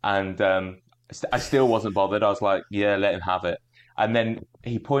 and I still wasn't bothered. I was like, "Yeah, let him have it." And then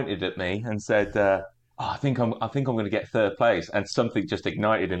he pointed at me and said, "Oh, I think I'm going to get third place." And something just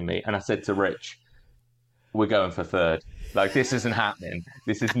ignited in me, and I said to Rich, "We're going for third. Like this isn't happening.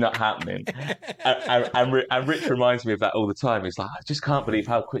 This is not happening." And Rich reminds me of that all the time. He's like, "I just can't believe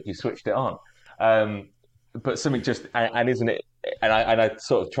how quick you switched it on." But something just and isn't it? And I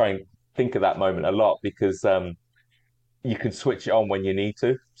sort of try and think of that moment a lot because you can switch it on when you need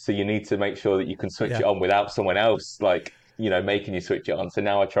to. So you need to make sure that you can switch Yeah. it on without someone else making you switch it on. So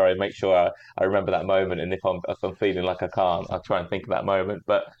now I try and make sure I remember that moment, and if I'm feeling like I can't, I try and think of that moment.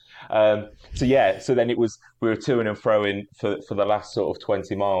 But so yeah, so then we were to and fro in for the last sort of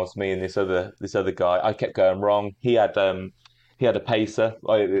 20 miles, me and this other guy. I kept going wrong. He had a pacer.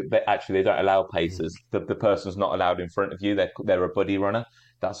 Actually, they don't allow Mm. pacers. The person's not allowed in front of you. They're a buddy runner.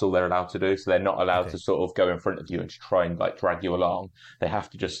 That's all they're allowed to do. So they're not allowed to Okay. sort of go in front of you and try and like drag you along. They have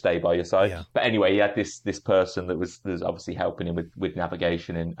to just stay by your side. Yeah. But anyway, he had this person that was obviously helping him with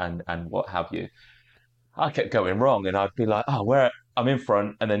navigation and what have you. I kept going wrong, and I'd be like, "Oh, where?" I'm in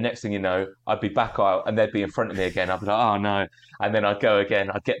front, and then next thing you know, I'd be back out, and they'd be in front of me again. I'd be like, oh no, and then I'd go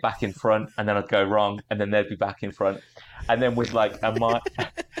again. I'd get back in front, and then I'd go wrong, and then they'd be back in front, and then with like a mile,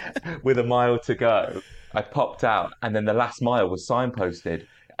 with a mile to go, I popped out, and then the last mile was signposted,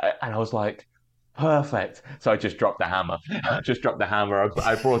 and I was like, perfect. So I just dropped the hammer. I just dropped the hammer.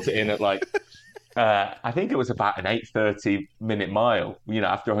 I brought it in at like I think it was about an 8:30 minute mile,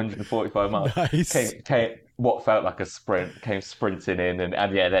 after 145 miles. Nice. Came what felt like a sprint, came sprinting in,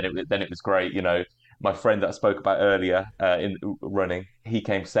 and yeah, then it was great. My friend that I spoke about earlier in running, he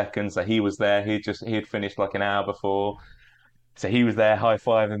came second, so he was there. He had finished like an hour before, so he was there high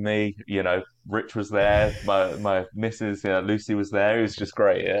fiving me. Rich was there, my missus, Lucy was there. It was just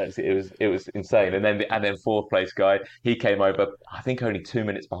great. Yeah, it was insane. And then fourth place guy, he came over. I think only 2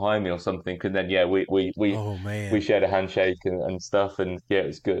 minutes behind me or something. And then yeah, Oh we man. shared a handshake and stuff. And yeah, it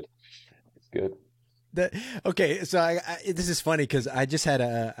was good. It's good. That, okay, so this is funny because I just had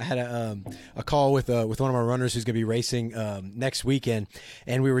a call with one of my runners who's going to be racing next weekend,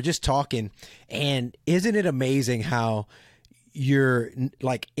 and we were just talking. And isn't it amazing how you're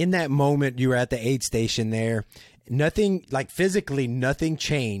like in that moment you were at the aid station there, nothing like physically nothing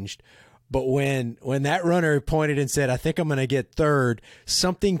changed, but when that runner pointed and said, "I think I'm going to get third,"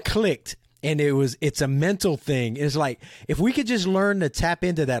 something clicked. And it's a mental thing. It's like, if we could just learn to tap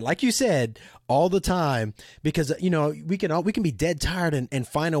into that, like you said, all the time, because, we can be dead tired and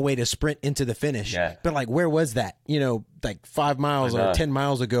find a way to sprint into the finish. Yeah. But like, where was that, like 5 miles or 10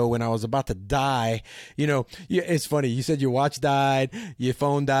 miles ago when I was about to die? It's funny. You said your watch died, your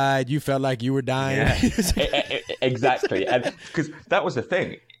phone died. You felt like you were dying. Yeah. Exactly. And because that was the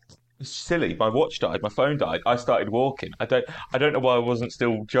thing. Silly, my watch died, my phone died. I started walking. I don't know why I wasn't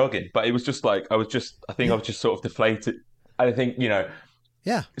still jogging, but it was just like I think I was just sort of deflated. I think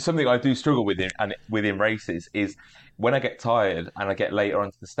Yeah. something I do struggle with within races is when I get tired and I get later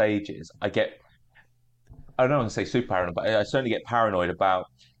onto the stages, I don't want to say super paranoid, but I certainly get paranoid about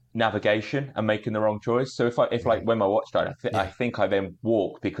navigation and making the wrong choice. So if like when my watch died, I think I then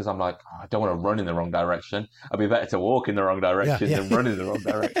walk because I'm like, oh, I don't want to run in the wrong direction. I'd be better to walk in the wrong direction than run in the wrong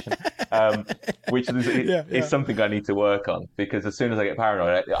direction. Which is something I need to work on, because as soon as I get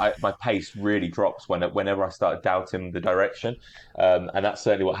paranoid, my pace really drops whenever I start doubting the direction. And that's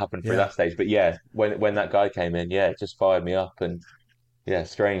certainly what happened through that stage. But yeah, when that guy came in, yeah, it just fired me up, and yeah,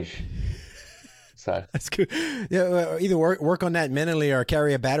 strange. So That's good. Yeah, either work on that mentally or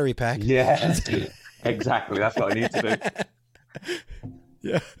carry a battery pack. yeah, exactly. That's what I need to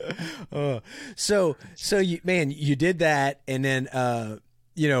do. Yeah. So you did that, and then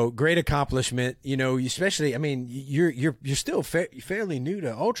great accomplishment. Especially, I mean, you're still fairly new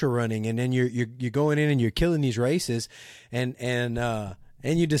to ultra running, and then you're going in and you're killing these races, and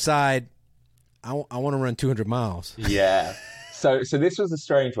you decide I want to run 200 miles. Yeah. So this was a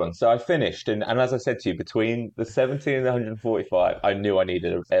strange one. So I finished, and as I said to you, between the 70 and the 145, I knew I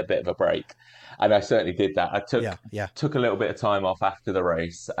needed a bit of a break, and I certainly did that. I took a little bit of time off after the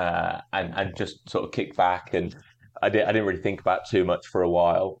race, and just sort of kicked back, and I didn't really think about too much for a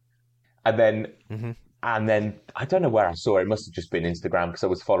while, and then. Mm-hmm. And then I don't know where I saw it. It must have just been Instagram, because I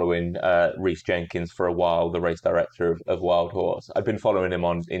was following Reece Jenkins for a while, the race director of Wild Horse. I'd been following him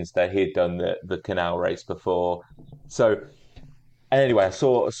on Insta. He'd done the canal race before. So anyway, I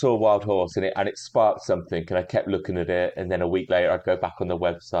saw Wild Horse, and it sparked something, and I kept looking at it. And then a week later, I'd go back on the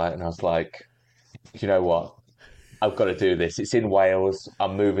website, and I was like, you know what? I've got to do this. It's in Wales.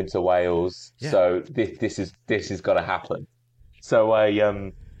 I'm moving to Wales, so this is got to happen. So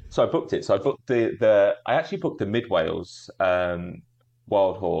I booked it. So I booked I actually booked the Mid Wales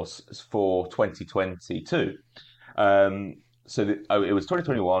Wild Horse for 2022. It was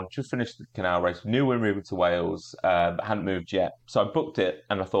 2021. Just finished the canal race. Knew we were moving to Wales, but hadn't moved yet. So I booked it,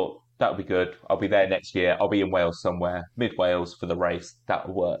 and I thought that'll be good. I'll be there next year. I'll be in Wales somewhere, Mid Wales for the race.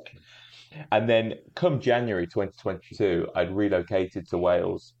 That'll work. And then come January 2022, I'd relocated to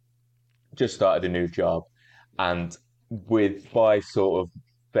Wales, just started a new job, and by sort of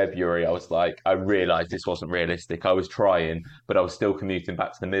February, I was like, I realised this wasn't realistic. I was trying, but I was still commuting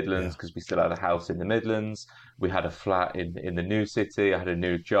back to the Midlands, because we still had a house in the Midlands. We had a flat in the new city. I had a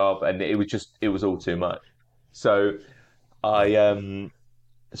new job, and it was all too much. So I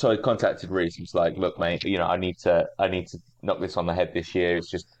so I contacted Reece and was like, look, mate, I need to knock this on the head this year. It's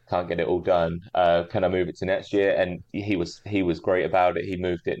just can't get it all done. Can I move it to next year? And he was great about it. He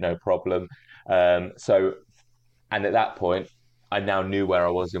moved it, no problem. And at that point, I now knew where I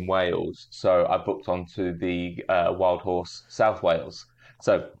was in Wales, so I booked onto the Wild Horse South Wales.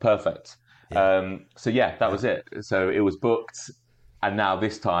 So perfect. So yeah, that was it. So it was booked, and now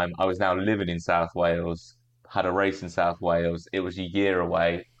this time I was now living in South Wales, had a race in South Wales. It was a year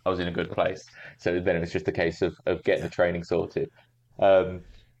away. I was in a good place. So then it was just a case of getting the training sorted. Um,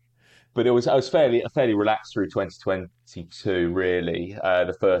 but I was fairly relaxed through 2022. Really,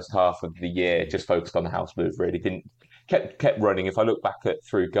 the first half of the year just focused on the house move. Really didn't kept running. If I look back at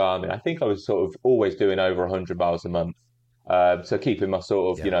through Garmin, I think I was sort of always doing over 100 miles a month. So keeping my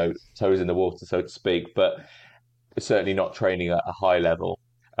sort of Yeah. toes in the water, so to speak, but certainly not training at a high level.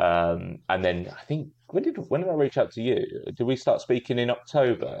 And then I think when did I reach out to you? Did we start speaking in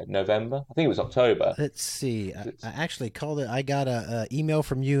October, November? I think it was October. Let's see. I actually called it. I got a email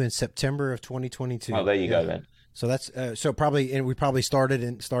from you in September of 2022. Oh, there you go then. So that's so probably, and we probably started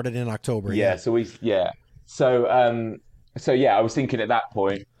in October. Yeah. So yeah. I was thinking at that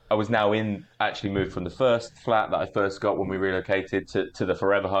point, I was now actually moved from the first flat that I first got when we relocated to the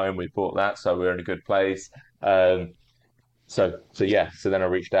forever home. We bought that, so we were in a good place. Um, so yeah. So then I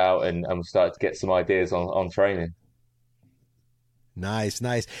reached out and we started to get some ideas on training. Nice,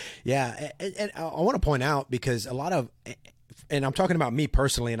 nice. Yeah, and I want to point out because a lot of, and I'm talking about me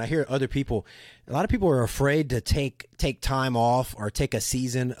personally, and I hear other people, a lot of people are afraid to take time off or take a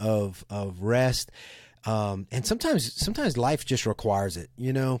season of rest. And sometimes life just requires it.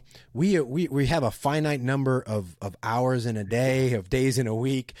 You know, we have a finite number of hours in a day, of days in a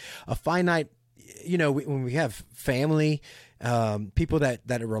week, a finite, you know, when we have family, people that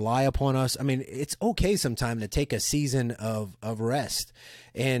rely upon us. I mean, it's okay sometimes to take a season of rest.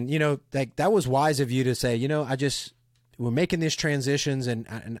 And, you know, that was wise of you to say, you know, we're making these transitions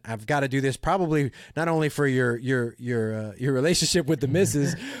and I've got to do this probably not only for your relationship with the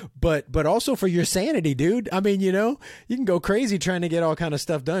missus, but also for your sanity, dude. I mean, you know, you can go crazy trying to get all kind of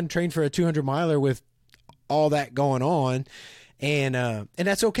stuff done, train for a 200 miler with all that going on. And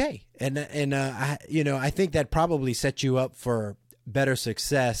that's okay. I think that probably set you up for better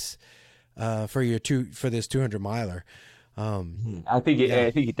success, for this 200 miler. I think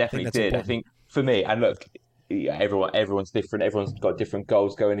it definitely did. Important. I think for me, and look, everyone's different. Everyone's got different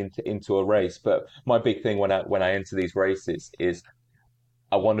goals going into a race. But my big thing when I enter these races is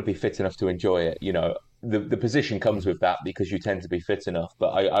I want to be fit enough to enjoy it. You know, the position comes with that because you tend to be fit enough. But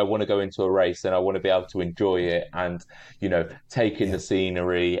I want to go into a race and I want to be able to enjoy it and, you know, take in the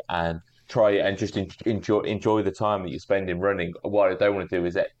scenery and try it and just enjoy the time that you spend in running. What I don't want to do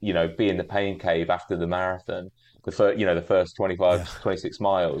is, you know, be in the pain cave after the marathon, the first 26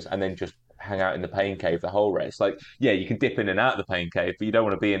 miles, and then just hang out in the pain cave the whole race. Like, yeah, you can dip in and out of the pain cave, but you don't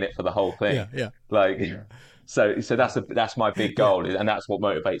want to be in it for the whole thing. Yeah. Like, so that's my big goal, and that's what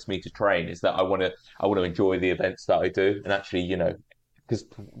motivates me to train. Is that I want to enjoy the events that I do, and actually, you know, because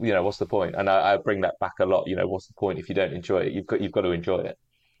you know, what's the point? And I bring that back a lot. You know, what's the point if you don't enjoy it? You've got to enjoy it.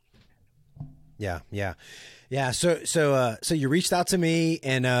 Yeah. So you reached out to me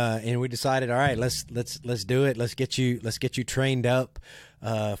and we decided, all right, let's do it. Let's get you trained up,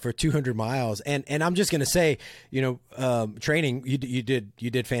 for 200 miles. And I'm just going to say, you know, training, you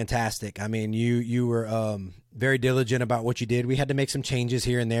did fantastic. I mean, you were, very diligent about what you did. We had to make some changes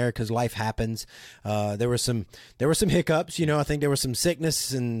here and there because life happens. There were some hiccups, you know, I think there was some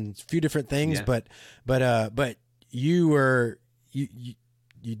sickness and a few different things, but you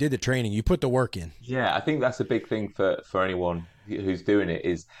did the training. You put the work in. Yeah, I think that's a big thing for anyone who's doing it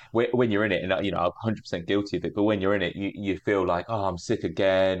is when you're in it, and you know, I'm 100% guilty of it. But when you're in it, you feel like, oh, I'm sick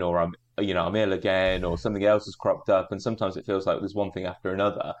again, or I'm ill again, or something else has cropped up, and sometimes it feels like there's one thing after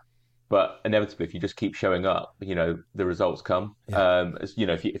another. But inevitably, if you just keep showing up, you know, the results come. Yeah. You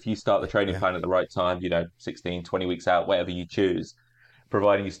know, if you start the training plan at the right time, you know, 16, 20 weeks out, whatever you choose,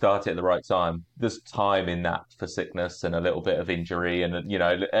 providing you start it at the right time, there's time in that for sickness and a little bit of injury and, you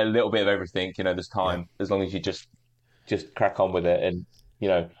know, a little bit of everything. You know, there's time as long as you just crack on with it and, you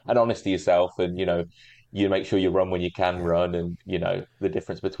know, and honest to yourself and, you know, you make sure you run when you can run and, you know, the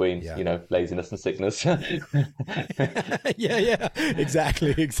difference between, you know, laziness and sickness. Yeah,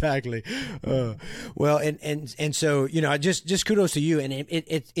 exactly. Well, and so, you know, just kudos to you. And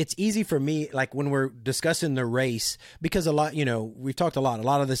it's easy for me, like when we're discussing the race, because a lot, you know, we've talked a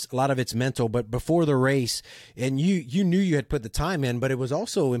lot of it's mental, but before the race, and you knew you had put the time in, but it was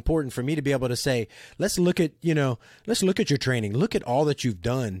also important for me to be able to say, let's look at your training, look at all that you've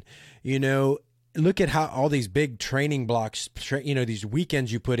done, you know, look at how all these big training blocks, you know, these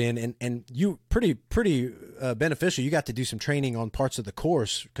weekends you put in, and you pretty beneficial. You got to do some training on parts of the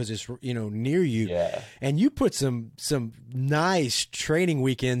course because it's, you know, near you. Yeah. And you put some nice training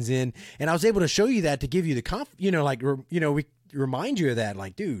weekends in, and I was able to show you that to give you the we remind you of that.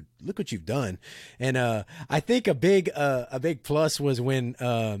 Like, dude, look what you've done. And I think a big plus was when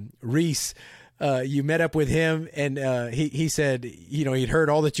Reese you met up with him, and he said, he'd heard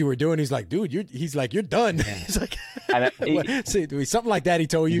all that you were doing. He's like, dude, you're done. He's like, And something like that. He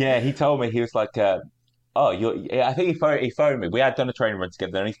told you. yeah, he told me, he was like, oh, I think he phoned me. We had done a training run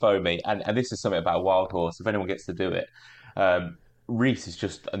together, and he phoned me. And this is something about a wild horse. If anyone gets to do it, Reese is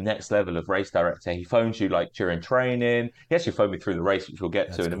just a next level of race director. He phones you like during training. He actually phoned me through the race, which we'll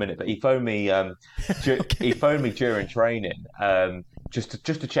get to in a minute. But he phoned me. He phoned me during training, just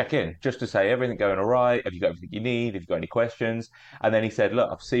to check in, just to say everything going all right. Have you got everything you need? Have you got any questions? And then he said,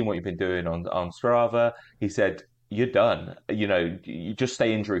 "Look, I've seen what you've been doing on Strava." He said, "You're done. You just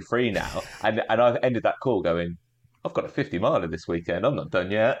stay injury free now." And I've ended that call going, I've got a 50 miler this weekend. I'm not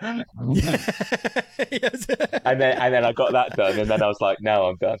done yet. Yes. And then I got that done, and then I was like, now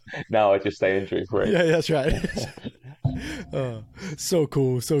I'm done. Now I just stay injury free. Yeah, that's right. So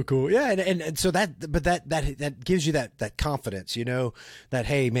cool, so cool. Yeah, and so that gives you that confidence, that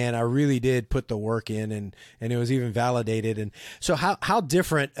hey man, I really did put the work in, and it was even validated. And so how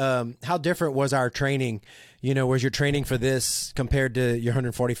different was our training? Was your training for this compared to your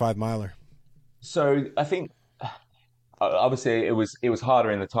 145 miler? So I think obviously it was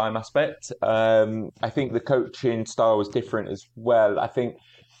harder in the time aspect. I think the coaching style was different as well. I think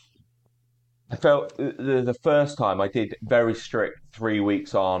I felt the first time I did very strict 3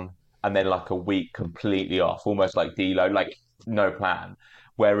 weeks on and then like a week completely off, almost like deload, like no plan.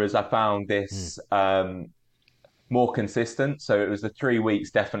 Whereas I found this more consistent. So it was the 3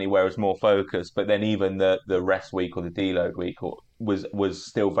 weeks definitely where it was more focused, but then even the rest week or the deload week was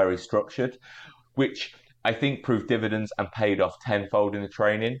still very structured, which I think proved dividends and paid off tenfold in the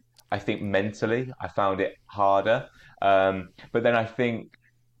training. I think mentally I found it harder. But then I think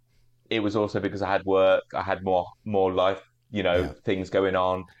it was also because I had work, I had more life, things going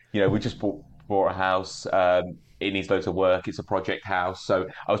on. We just bought a house. It needs loads of work. It's a project house. So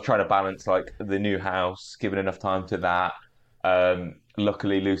I was trying to balance like the new house, giving enough time to that.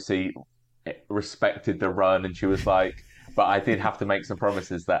 Luckily, Lucy respected the run, and she was like, but I did have to make some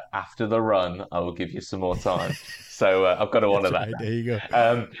promises that after the run, I will give you some more time. So I've got to honor that. Right, there you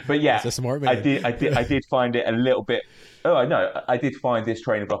go. But yeah, that's a smart man. I did find it a little bit. Oh, I know. I did find this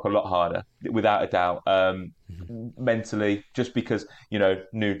training block a lot harder, without a doubt. Mentally, just because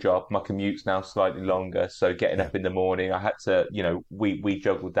new job, my commute's now slightly longer, so getting up in the morning, I had to, we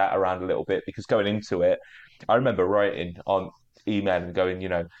juggled that around a little bit because going into it, I remember writing on email and going,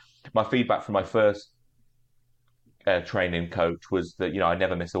 my feedback from my first training coach was that I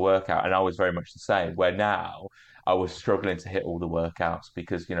never miss a workout, and I was very much the same. Where now I was struggling to hit all the workouts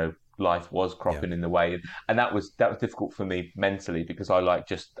because life was cropping in the way, and that was difficult for me mentally because I like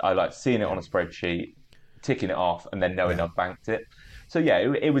seeing it on a spreadsheet, ticking it off, and then knowing I've banked it. So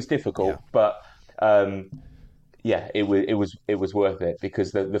it was difficult, but it was worth it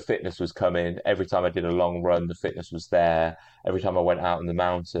because the fitness was coming. Every time I did a long run, the fitness was there. Every time I went out on the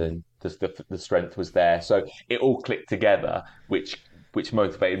mountain, the strength was there. So it all clicked together, which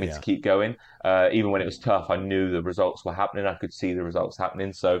motivated me to keep going. Even when it was tough, I knew the results were happening. I could see the results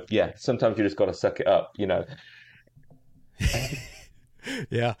happening. So sometimes you just got to suck it up,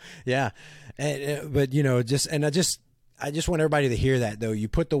 Yeah. I just want everybody to hear that though. You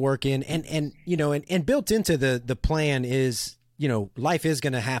put the work in, and built into the plan is, life is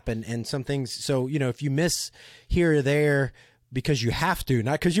going to happen, and some things. So if you miss here or there because you have to,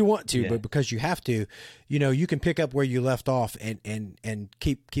 not because you want to, but because you have to, you can pick up where you left off and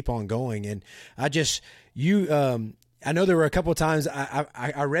keep on going. And I know there were a couple of times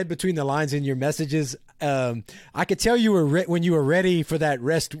I read between the lines in your messages. I could tell you were when you were ready for that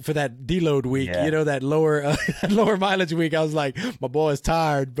rest, for that deload week, that lower mileage week. I was like, my boy is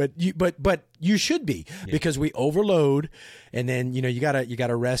tired, but you should be, because we overload, and then you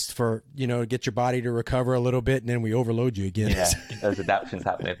gotta rest for get your body to recover a little bit, and then we overload you again. Yeah, those adaptations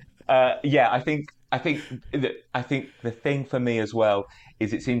happening. I think the thing for me as well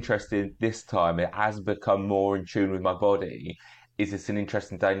is it's interesting this time. It has become more in tune with my body. It's an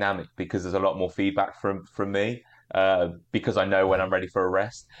interesting dynamic because there's a lot more feedback from me because I know when I'm ready for a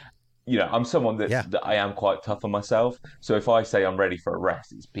rest. I'm someone that I am quite tough on myself. So if I say I'm ready for a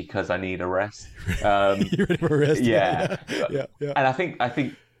rest, it's because I need a rest. You're ready for a rest. Yeah. And I think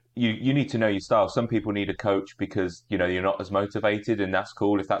you need to know your style. Some people need a coach because you're not as motivated, and that's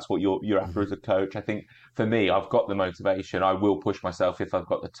cool if that's what you're after as a coach. I think for me, I've got the motivation. I will push myself if I've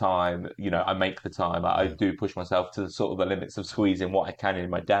got the time. I make the time. I do push myself to the sort of the limits of squeezing what I can in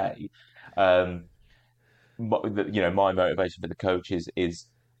my day. But my motivation for the coach is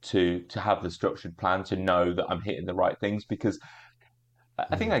to have the structured plan, to know that I'm hitting the right things, because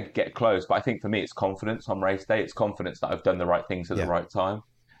I think I get close, but I think for me it's confidence on race day. It's confidence that I've done the right things at the right time.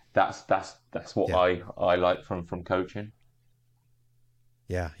 that's what Yeah. I like from coaching.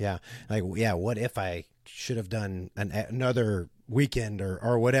 Yeah, yeah. Like, yeah, what if I should have done another weekend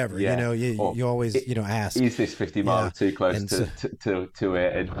or whatever? Yeah. Or You always, ask. is this 50 Yeah. miles too close And so, to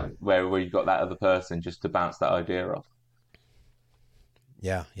it, and where you've got that other person just to bounce that idea off.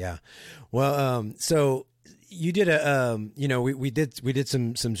 yeah, yeah. Well, so you did we did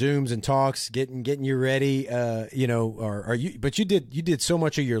some Zooms and talks, getting you ready, or you did so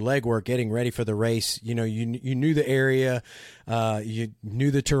much of your legwork getting ready for the race. You knew the area, you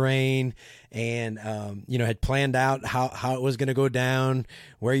knew the terrain, and had planned out how it was going to go down,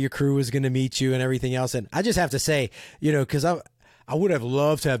 where your crew was going to meet you, and everything else. And I just have to say, because I would have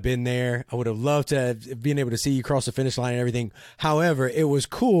loved to have been there. I would have loved to have been able to see you cross the finish line and everything. However, it was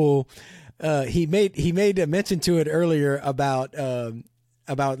cool. He made a mention to it earlier about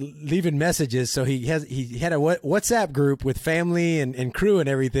leaving messages. So he had a WhatsApp group with family and crew and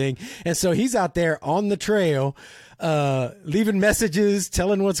everything. And so he's out there on the trail, leaving messages,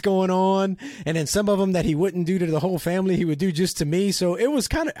 telling what's going on. And then some of them that he wouldn't do to the whole family, he would do just to me. So it was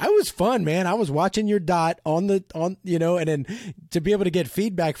fun, man. I was watching your dot and then to be able to get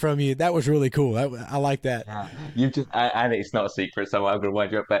feedback from you, that was really cool. I like that. Yeah. And it's not a secret, so I'm going to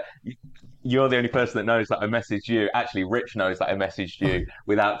wind you up, but you're the only person that knows that I messaged you. Actually, Rich knows that I messaged you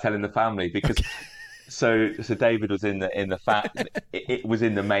without telling the family, because so David was in the it was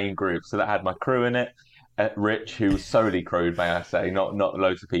in the main group, so that had my crew in it. Rich, who was solely crewed, may I say, not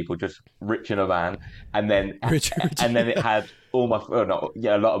loads of people, just Rich in a van, and then Rich. and then it had a lot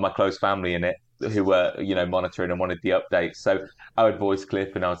of my close family in it, who were monitoring and wanted the updates. So I would voice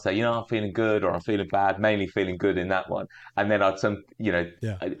clip and I would say, I'm feeling good or I'm feeling bad, mainly feeling good in that one. And then Yeah.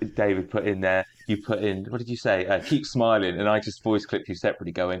 David put in there, you put in, what did you say? Keep smiling. And I just voice clipped you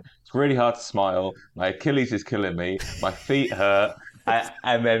separately going, it's really hard to smile. My Achilles is killing me. My feet hurt.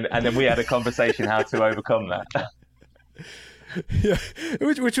 And then we had a conversation how to overcome that. Yeah,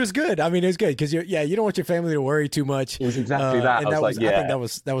 which was good. I mean, it was good because you don't want your family to worry too much. It was exactly that. And I think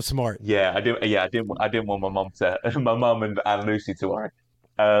that was smart. Yeah, I do. Yeah, I didn't want my mum and Lucy to worry.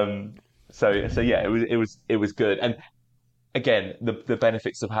 So yeah, it was good. And again, the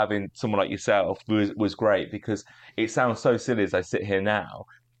benefits of having someone like yourself was great, because it sounds so silly as I sit here now,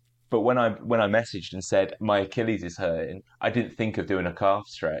 but when I messaged and said my Achilles is hurting, I didn't think of doing a calf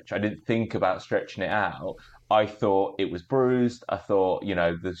stretch. I didn't think about stretching it out. I thought it was bruised. I thought,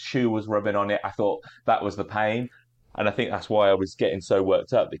 the shoe was rubbing on it. I thought that was the pain. And I think that's why I was getting so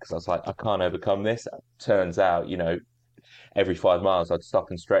worked up, because I was like, I can't overcome this. Turns out, every 5 miles I'd stop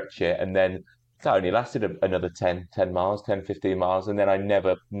and stretch it. And then that only lasted another 10 miles, 10, 15 miles. And then I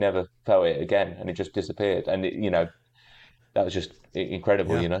never felt it again. And it just disappeared. And, that was just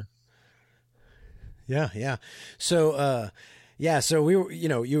incredible, Yeah, yeah. So, so we were,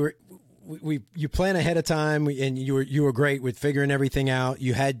 you plan ahead of time, and you were great with figuring everything out.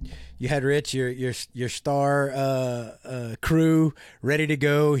 You had Rich, your star crew ready to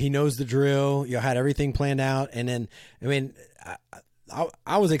go. He knows the drill. You had everything planned out, and then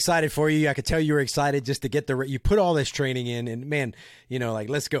I was excited for you. I could tell you were excited just to get you put all this training in, and man,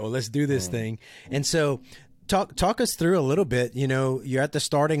 let's go, let's do this thing. And so talk us through a little bit. You're at the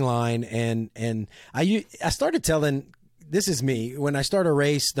starting line, and I started telling. This is me. When I start a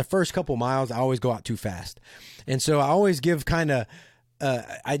race, the first couple miles, I always go out too fast. And so I always give I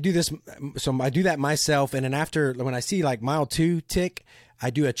do this. So I do that myself. And then after, when I see like mile 2 tick, I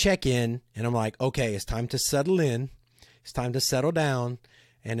do a check-in, and I'm like, okay, it's time to settle in. It's time to settle down.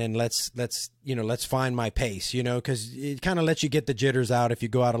 And then let's find my pace, cause it kind of lets you get the jitters out if you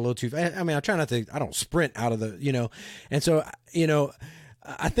go out a little too fast. I mean, I don't sprint out of the, and so,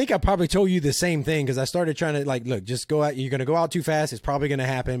 I think I probably told you the same thing, because I started trying to look, just go out. You're going to go out too fast. It's probably going to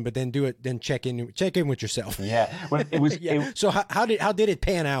happen, but then do it. Then check in with yourself. Yeah. Well, it was. Yeah. So how did it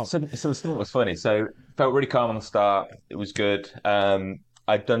pan out? So the start was funny. So felt really calm on the start. It was good.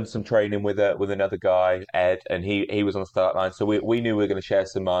 I'd done some training with another guy, Ed, and he was on the start line. So we knew we were going to share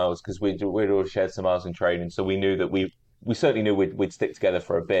some miles, because we'd already shared some miles in training. So we knew that we certainly knew we'd stick together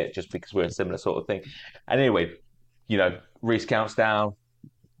for a bit, just because we're a similar sort of thing. And anyway, Reese counts down.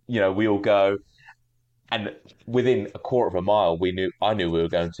 We all go, and within a quarter of a mile, I knew we were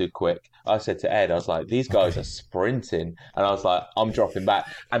going too quick. I said to Ed, I was like, these guys are sprinting, and I was like, I'm dropping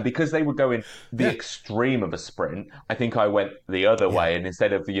back. And because they were going the extreme of a sprint, I think I went the other way, and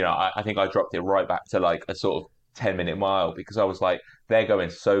instead of I think I dropped it right back to like a sort of 10-minute mile, because I was like, they're going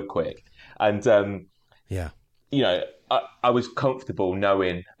so quick. And I was comfortable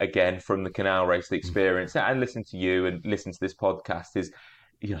knowing, again, from the canal race, the experience, and listen to you and listen to this podcast, is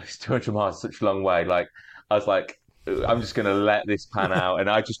it's 200 miles, such a long way. Like, I was like, I'm just going to let this pan out. And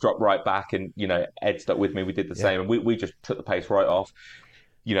I just dropped right back, and Ed stuck with me. We did the Yeah. same, and we just took the pace right off.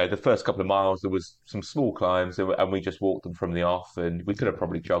 The first couple of miles, there was some small climbs, and we just walked them from the off, and we could have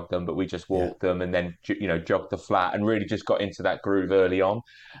probably jogged them, but we just walked them, and then jogged the flat, and really just got into that groove early on.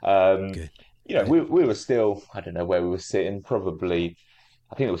 Um, Good. we were still, I don't know where we were sitting, probably.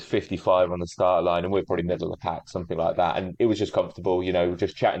 I think it was 55 on the start line, and we are probably middle of the pack, something like that. And it was just comfortable,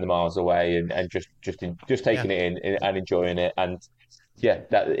 just chatting the miles away, and just Yeah. taking it in and enjoying it. And yeah,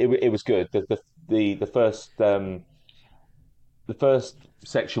 that it was good. The first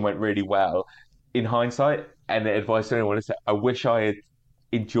section went really well. In hindsight, and the advice to anyone is that I wish I had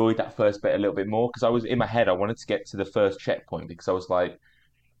enjoyed that first bit a little bit more, because I was in my head, I wanted to get to the first checkpoint, because I was like,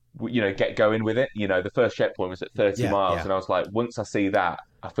 get going with it. The first checkpoint was at 30 Yeah. miles, Yeah. and I was like, once I see that,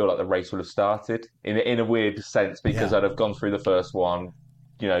 I feel like the race will have started in a weird sense, because Yeah. I'd have gone through the first one,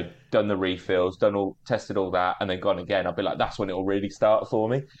 done the refills, tested all that, and then gone again. I'd be like, that's when it will really start for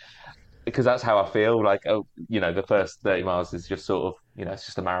me, because that's how I feel. Like, the first 30 miles is just sort of, it's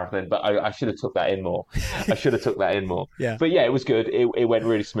just a marathon. But I should have took that in more. I should have took that in more. Yeah. But yeah, it was good. It went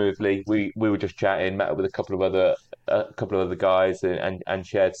really smoothly. We were just chatting, met up with a couple of other guys, and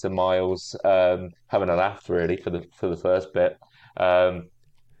shared some miles, having a laugh really for the first bit.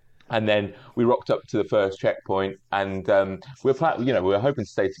 And then we rocked up to the first checkpoint, and we were hoping to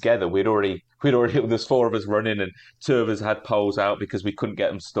stay together. There's four of us running, and two of us had poles out because we couldn't get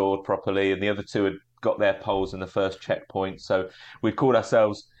them stored properly, and the other two had got their poles in the first checkpoint. So we called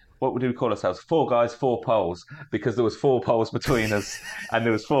ourselves, what would we call ourselves? Four guys, four poles, because there was four poles between us, and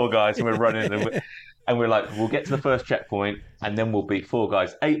there was four guys, and we're running, and we're like, we'll get to the first checkpoint, and then we'll be four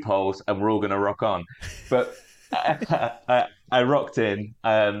guys, 8 poles, and we're all going to rock on. But I rocked in,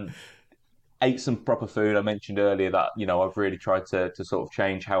 ate some proper food. I mentioned earlier that I've really tried to sort of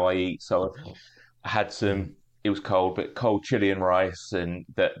change how I eat. So I had some. It was cold, but cold chili and rice, and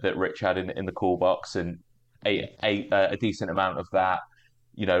that Rich had in the cool box, and ate a decent amount of that.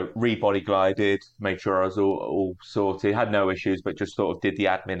 Re-body glided, made sure I was all sorted, had no issues, but just sort of did the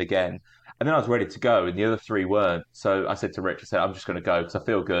admin again. And then I was ready to go, and the other three weren't. So I said to Rich, I said, I'm just going to go because I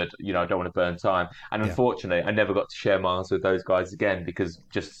feel good. I don't want to burn time. And Yeah. unfortunately, I never got to share miles with those guys again, because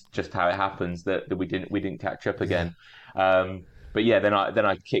just how it happens that we didn't catch up again. But yeah, then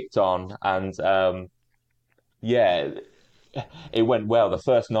I kicked on, and yeah, it went well. The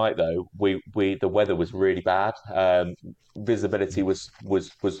first night though, the weather was really bad. Visibility was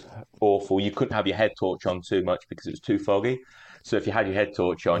awful. You couldn't have your head torch on too much because it was too foggy. So if you had your head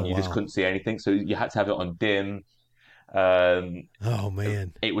torch on, Oh, you just wow. couldn't see anything. So you had to have it on dim. Um, Oh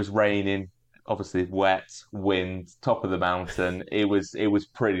man. it was raining, obviously wet, wind, top of the mountain. It was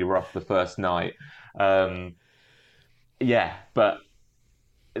pretty rough the first night. Um, yeah, but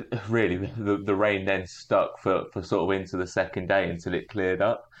really the rain then stuck for sort of into the second day until it cleared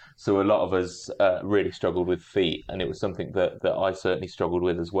up. So a lot of us really struggled with feet, and it was something that I certainly struggled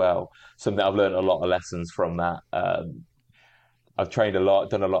with as well. Something I've learned a lot of lessons from that. I've trained a lot,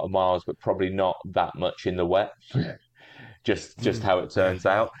 done a lot of miles, but probably not that much in the wet. Just how it Yeah. turns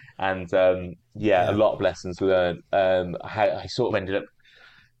out. And a Yeah. lot of lessons learned. I sort of ended up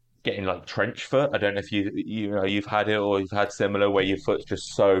getting like trench foot. I don't know if you've had it, or you've had similar, where your foot's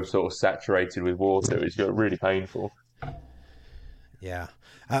just so sort of saturated with water. It's really painful. Yeah.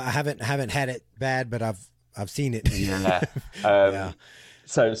 I haven't had it bad, but I've seen it. Yeah. Yeah.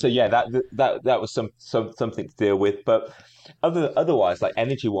 So yeah, that was something to deal with. But otherwise, like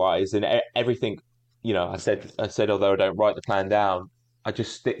energy wise and everything, I said although I don't write the plan down, I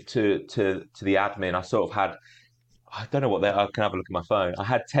just stick to the admin. I sort of had, I don't know what they are. I can have a look at my phone. I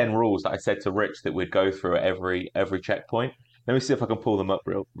had 10 rules that I said to Rich that we'd go through at every checkpoint. Let me see if I can pull them up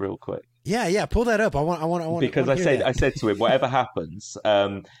real quick. Yeah. Pull that up. I want Because I hear that. I said to him, whatever happens,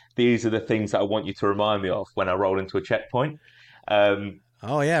 these are the things that I want you to remind me of when I roll into a checkpoint. Um,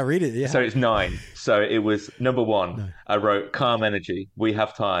 Oh yeah, read it. Yeah. So it's 9. So it was number 1. No. I wrote calm energy. We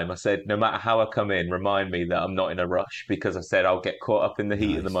have time. I said, no matter how I come in, remind me that I'm not in a rush, because I said I'll get caught up in the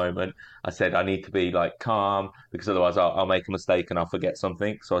heat of the Nice. moment. I said I need to be like calm, because otherwise I'll make a mistake and I'll forget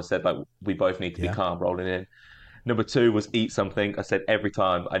something. So I said, like, we both need to be Yeah. calm rolling in. Number 2 was eat something. I said every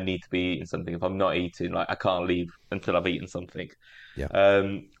time I need to be eating something. If I'm not eating, like, I can't leave until I've eaten something. Yeah.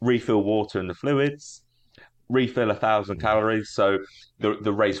 Refill water and the fluids. Refill 1,000 calories. So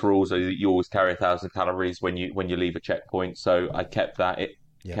the race rules are that you always carry 1,000 calories when you leave a checkpoint. So I kept that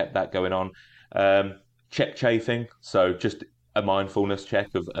kept that going on. Check chafing. So just a mindfulness check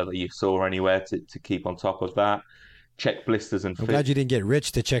of you saw anywhere to keep on top of that. Check blisters and I'm glad you didn't get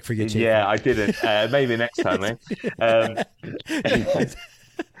Rich to check for your chief. Yeah, I didn't. Maybe next time, eh? Um,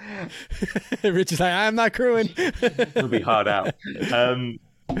 Rich is like, I'm not crewing. It'll be hard out.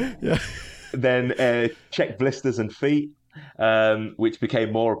 Yeah. Then check blisters and feet, which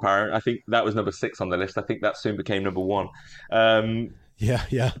became more apparent. I think that was number 6 on the list. I think that soon became number 1. Um, Yeah,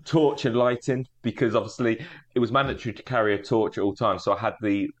 yeah. Torch and lighting, because obviously it was mandatory to carry a torch at all times. So I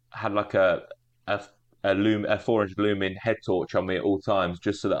had like a a 400 lumen head torch on me at all times,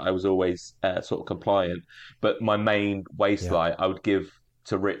 just so that I was always sort of compliant. But my main waist Yeah. light I would give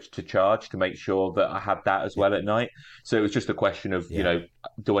to Rich to charge to make sure that I had that as Yeah. well at night. So it was just a question of, Yeah.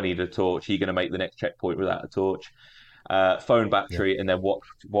 do I need a torch? Are you going to make the next checkpoint without a torch? Phone Yeah. battery, and then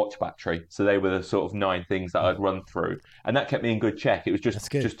watch battery. So they were the sort of 9 things that I'd run through, and that kept me in good check. It was That's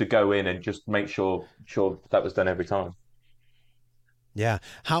good. just to go in and just make sure that was done every time. Yeah.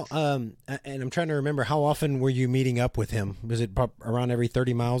 How and I'm trying to remember, how often were you meeting up with him? Was it around every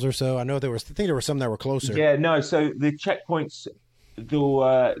 30 miles or so? I know I think there were some that were closer. Yeah, no. So the checkpoints,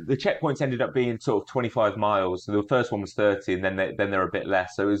 the checkpoints ended up being sort of 25 miles. So the first one was 30, and then they're a bit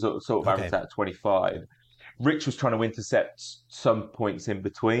less. So it was sort of averaged Okay. at 25. Rich was trying to intercept some points in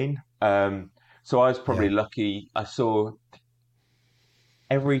between. So I was Yeah. probably lucky. I saw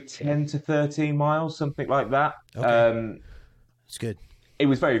every 10 to 13 miles, something like that. Okay. That's good. It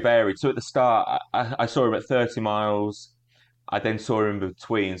was very varied. So at the start, I saw him at 30 miles. I then saw him in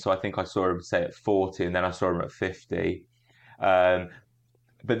between. So I think I saw him, say, at 40, and then I saw him at 50. Um,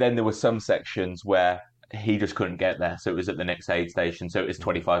 but then there were some sections where he just couldn't get there. So it was at the next aid station. So it was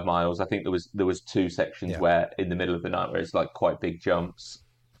 25 miles. I think there was 2 sections Yeah. where in the middle of the night where it's like quite big jumps.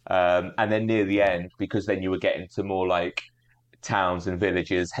 And then near the end, because then you were getting to more like towns and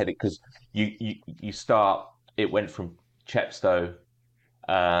villages heading, because you start, it went from Chepstow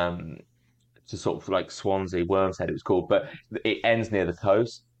um, to sort of like Swansea, Wormshead it was called, but it ends near the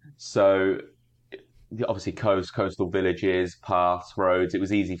coast. So obviously coastal villages, paths, roads. It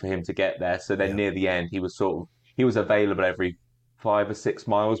was easy for him to get there. So then Yeah. near the end, he was available every 5 or 6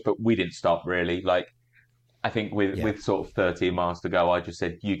 miles, but we didn't stop really. Like I think Yeah. with sort of 13 miles to go, I just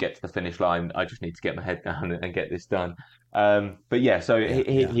said, "You get to the finish line. I just need to get my head down and get this done." But yeah, so Yeah.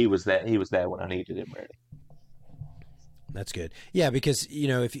 Yeah. he was there. He was there when I needed him, really. That's good. Yeah, because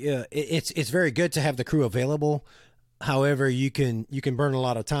if it's very good to have the crew available. However, you can burn a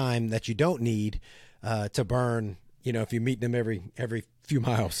lot of time that you don't need to burn. If you meet them every few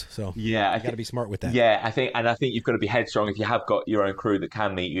miles, so Yeah, you got to be smart with that. yeah, I think you've got to be headstrong if you have got your own crew that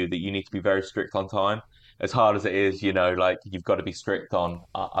can meet you. That you need to be very strict on time. As hard as it is, like you've got to be strict on.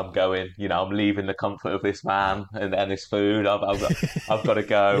 I'm going. I'm leaving the comfort of this van and this food. I've got to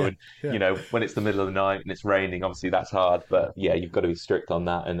go. Yeah. And Yeah. when it's the middle of the night and it's raining, obviously that's hard. But yeah, you've got to be strict on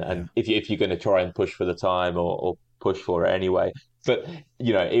that. Yeah. And if you're going to try and push for the time or push for it anyway. But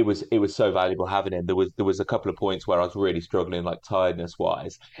it was so valuable having him. There was a couple of points where I was really struggling, like tiredness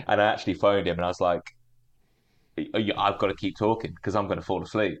wise, and I actually phoned him and I was like, I've got to keep talking because I'm going to fall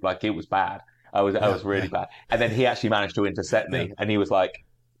asleep. Like it was bad. I Yeah. was really Yeah. bad. And then he actually managed to intercept Yeah. me, and he was like,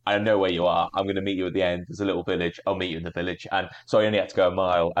 "I know where you are. I'm going to meet you at the end. There's a little village. I'll meet you in the village." And so I only had to go a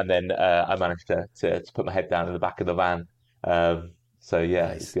mile, and then I managed to put my head down in the back of the van. So yeah,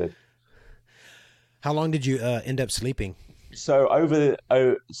 it was Nice. good. How long did you end up sleeping? So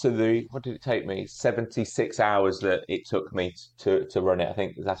what did it take me? 76 hours that it took me to run it. I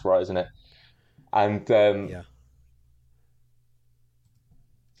think that's right, isn't it? And Yeah.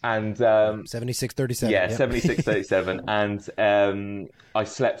 and Yep. 76:37. yeah, Yep. 76:37, and I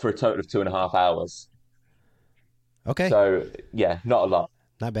slept for a total of 2.5 hours. Okay. So yeah, not a lot.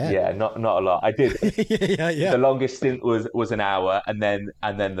 Not bad. Yeah, not a lot. I did. Yeah. Yeah. The longest stint was an hour, and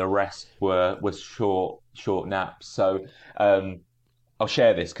then the rest was short naps. So I'll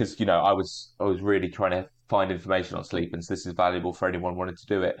share this because I was really trying to find information on sleep, and so this is valuable for anyone wanting to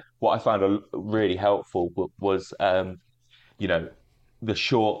do it. What I found really helpful was you know the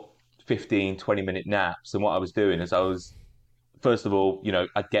short 15, 20 minute naps. And what I was doing is I was first of all,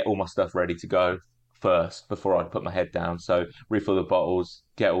 I'd get all my stuff ready to go first before I'd put my head down. So refill the bottles,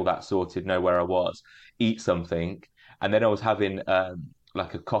 get all that sorted, know where I was, eat something, and then I was having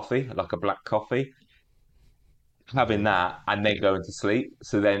like a coffee, like a black coffee, having that, and then going to sleep.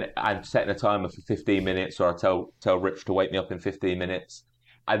 So then I'm setting a timer for 15 minutes, or I tell Rich to wake me up in 15 minutes,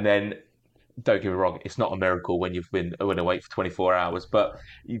 and then. Don't get me wrong, it's not a miracle when you've been awake for 24 hours, but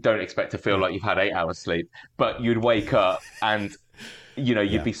you don't expect to feel Right. like you've had 8 hours sleep. But you'd wake up and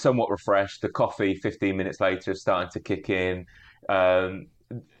you'd Yeah. be somewhat refreshed. The coffee 15 minutes later is starting to kick in. Um,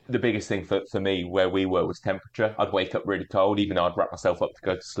 the biggest thing for me where we were was temperature. I'd wake up really cold, even though I'd wrap myself up to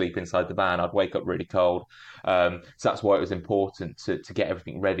go to sleep inside the van. I'd wake up really cold. So that's why it was important to get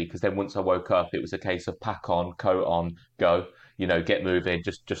everything ready. Because then once I woke up, it was a case of pack on, coat on, go. get moving,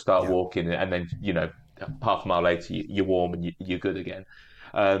 just start Yeah. walking, and then half a mile later you're warm and you're good again.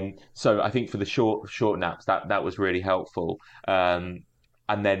 So I think for the short naps that was really helpful.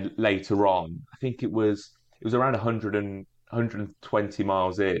 And then later on, I think it was around 100 and 120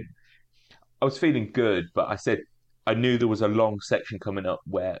 miles in. I was feeling good, but I knew there was a long section coming up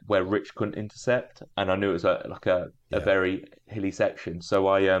where Rich couldn't intercept, and I knew it was a Yeah. very hilly section. So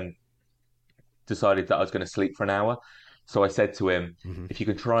I decided that I was going to sleep for an hour. So I said to him, Hmm. if you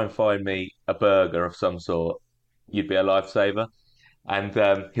can try and find me a burger of some sort, you'd be a lifesaver. And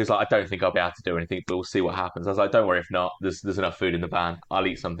he was like, I don't think I'll be able to do anything, but we'll see what happens. I was like, don't worry if not. There's enough food in the van. I'll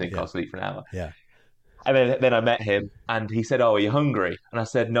eat something. Yeah. I'll sleep for an hour. Yeah. And then I met him, and he said, "Oh, are you hungry?" And I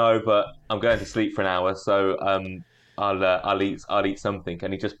said, "No, but I'm going to sleep for an hour, so I'll eat something."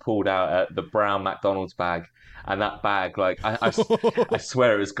 And he just pulled out the brown McDonald's bag, and that bag, like I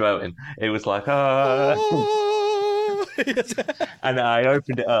swear it was glowing. It was like Oh, yes. and I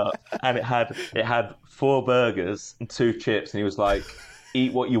opened it up, and it had four burgers and two chips, and he was like,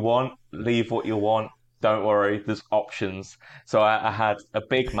 "Eat what you want, leave what you want. Don't worry, there's options." So I had a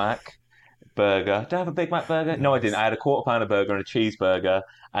Big Mac burger. Did I have a Big Mac burger? No, I didn't. I Nice. had a quarter pounder burger and a cheeseburger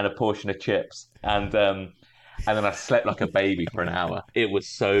and a portion of chips. And then I slept like a baby for an hour. It was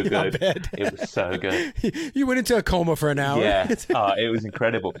so Yeah, I good. bet. It was so good. You went into a coma for an hour. Yeah, it was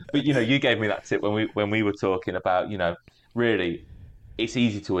incredible. But you gave me that tip when we were talking about really, it's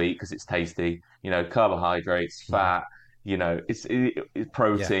easy to eat because it's tasty. Carbohydrates, Mhm. fat. It's Yeah.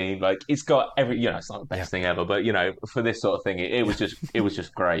 protein. Like it's got every. It's not the Yeah. best thing ever, but for this sort of thing, it was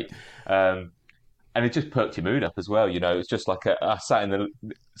just great. Um, and it just perked your mood up as well. It's just like I sat in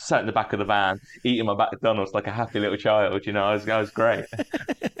the back of the van eating my McDonald's like a happy little child. I was great.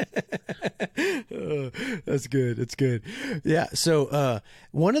 Oh, that's good. That's good. Yeah. So,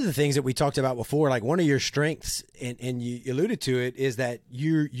 one of the things that we talked about before, like one of your strengths, and you alluded to it, is that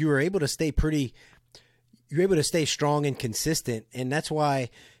you were able to stay you're able to stay strong and consistent. And that's why,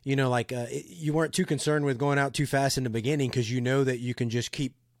 you weren't too concerned with going out too fast in the beginning, because you know that you can just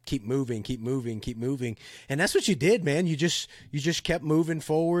keep moving, keep moving, keep moving. And that's what you did, man. You just kept moving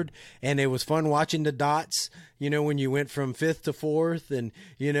forward, and it was fun watching the dots, when you went from fifth to fourth, and,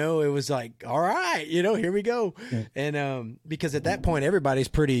 it was like, all right, here we go. And, because at that point, everybody's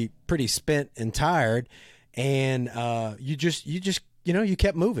pretty spent and tired. And, you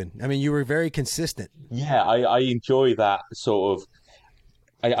kept moving. I mean, you were very consistent. Yeah, I enjoy that sort of.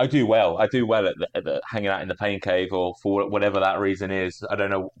 I do well. I do well at the hanging out in the pain cave, or for whatever that reason is. I don't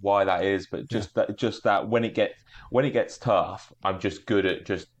know why that is, but Yeah. just that when it gets tough, I'm just good at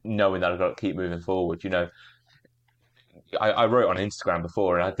just knowing that I've got to keep moving forward. I wrote on Instagram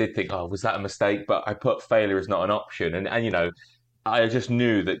before, and I did think, oh, was that a mistake? But I put failure is not an option, and I just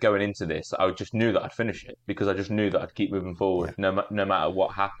knew that going into this, I just knew that I'd finish it because I just knew that I'd keep moving forward Yeah. no matter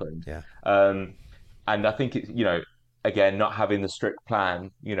what happened. Yeah. Um, and I think again, not having the strict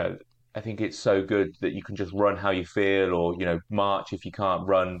plan, I think it's so good that you can just run how you feel, or march if you can't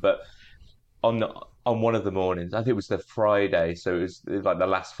run. But on the on one of the mornings, I think it was the Friday, so it was like the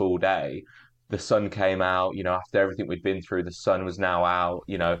last full day. The sun came out, after everything we'd been through, the sun was now out.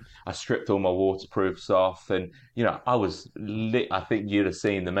 I stripped all my waterproofs off, and I was lit. I think you'd have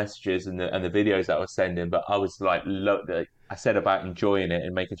seen the messages and the videos that I was sending, but I was like, I said about enjoying it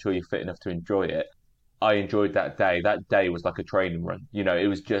and making sure you're fit enough to enjoy it. I enjoyed that day. That day was like a training run. It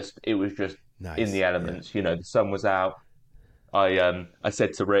was just in the Nice. Yeah. elements. The sun was out. I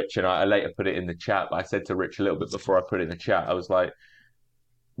said to Rich, and I later put it in the chat, but I said to Rich a little bit before I put it in the chat, I was like,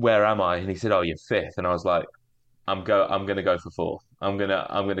 "Where am I?" And he said, "Oh, you're fifth." And I was like, I'm gonna go for fourth. I'm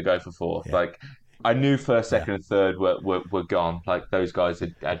gonna go for fourth. Yeah. Like I knew first, Yeah. second, and third were gone. Like those guys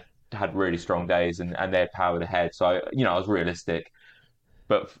had really strong days, and they powered ahead. So I was realistic,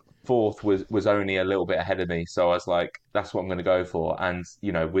 but fourth was only a little bit ahead of me. So I was like, that's what I'm going to go for. And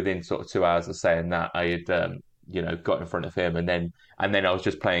within sort of 2 hours of saying that, I had got in front of him, and then I was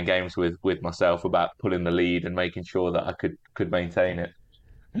just playing games with myself about pulling the lead and making sure that I could maintain it.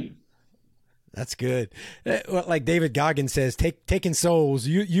 That's good. Well, like David Goggins says, taking souls,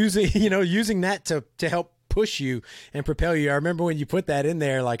 using that to help push you and propel you. I remember when you put that in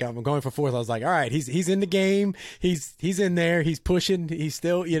there, like I'm going for fourth. I was like, all right, he's in the game. He's in there. He's pushing. He's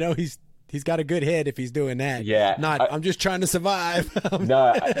still, he's got a good head if he's doing that. Yeah, Not, I'm just trying to survive.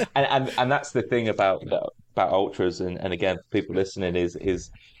 no, and that's the thing about ultras, and again, for people listening,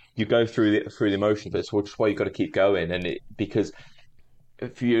 is you go through the emotions, but it's just why you got to keep going, because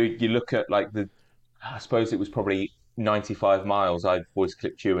if you look at like I suppose it was probably 95 miles. I voice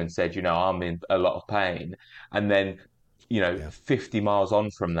clipped you and said, I'm in a lot of pain, and then Yeah. 50 miles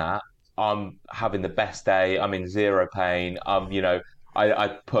on from that, I'm having the best day. I'm in zero pain.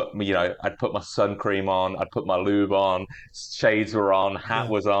 I'd put my sun cream on, I'd put my lube on, shades were on, hat Yeah.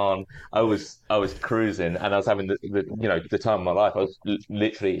 was on. I was cruising, and I was having the time of my life. I was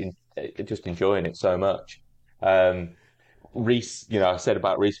literally just enjoying it so much. Um, Reese, I said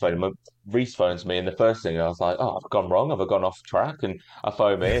about Reese phoning. Reese phones me, and the first thing I was like, "Oh, I've gone wrong. Have I gone off track?" And I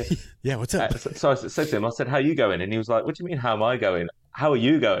phone me. Yeah, what's up? So I said to him, I said, "How are you going?" And he was like, "What do you mean? How am I going? How are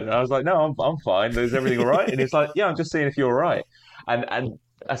you going?" And I was like, "No, I'm fine. Is everything all right?" And he's like, "Yeah, I'm just seeing if you're all right." And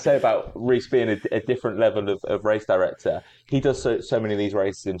I say about Reese being a different level of race director. He does so many of these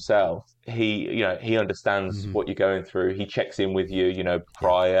races himself. He understands Hmm. what you're going through. He checks in with you, Yeah.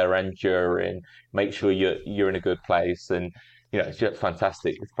 prior and during, make sure you're in a good place, and it's just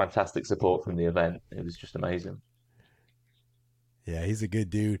fantastic support from the event. It was just amazing. Yeah, he's a good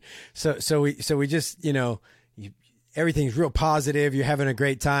dude. So we just, you, everything's real positive. You're having a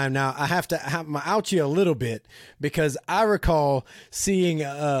great time. Now I have to out you a little bit because I recall seeing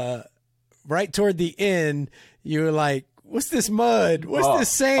right toward the end, you were like, "What's this mud? What's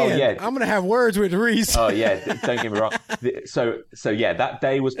this Oh sand? yeah, I'm gonna have words with Reese." oh yeah. Don't get me wrong. So yeah, that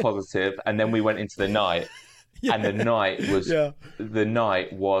day was positive, and then we went into the night, and Yeah, yeah. the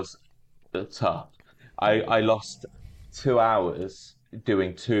night was tough. I lost 2 hours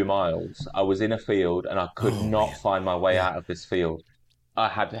doing 2 miles. I was in a field and I could Oh not man. find my way Yeah, out of this field. I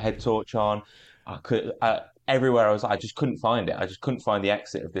had the head torch on. Everywhere I was, I just couldn't find it. I just couldn't find the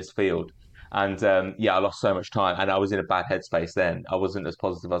exit of this field. And yeah, I lost so much time, and I was in a bad headspace then. I wasn't as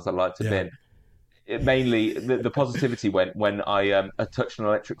positive as I'd like to have yeah. been. Mainly, the positivity went when I touched an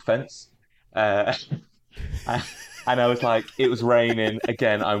electric fence. Uh, and I was like, it was raining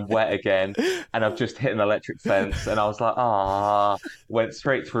again. I'm wet again, and I've just hit an electric fence. And I was like, went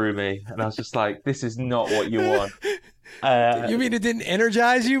straight through me. And I was just like, this is not what you want. Uh, You mean it didn't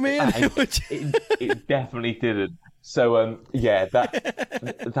energize you, man? it definitely didn't. So yeah,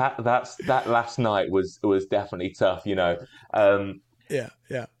 that last night was definitely tough. Um, Yeah,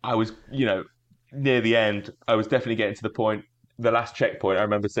 yeah, I was near the end. I was definitely getting to the point. The last checkpoint, I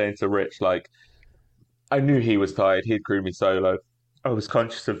remember saying to Rich, like, I knew he was tired. He'd crewed me solo. I was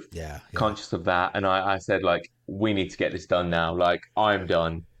yeah, yeah, conscious of that, and I said, like, we need to get this done now. Like, I'm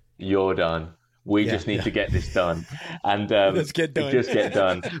done, you're done. We yeah, just need yeah. to get this done, and Let's get done. just get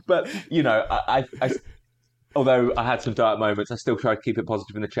done. But although I had some dark moments, I still tried to keep it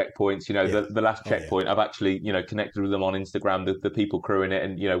positive in the checkpoints. Yeah. The last Oh yeah. checkpoint, I've actually connected with them on Instagram, the people crewing it,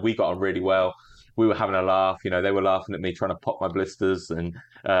 and we got on really well. We were having a laugh. They were laughing at me trying to pop my blisters, and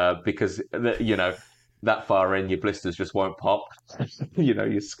because that far in, your blisters just won't pop. you know,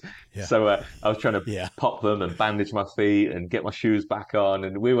 you. Yeah. So I was trying to Yeah. pop them and bandage my feet and get my shoes back on,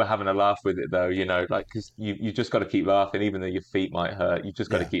 and we were having a laugh with it though. Like because you just got to keep laughing, even though your feet might hurt. You just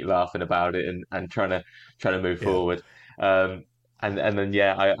got to Yeah. keep laughing about it and trying to move Yeah. forward. And then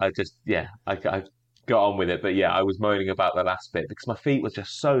yeah, I just I got on with it, but yeah, I was moaning about the last bit because my feet were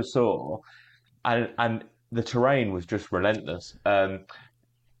just so sore, and the terrain was just relentless.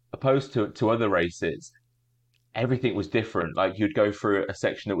 Opposed to other races, everything was different. Like you'd go through a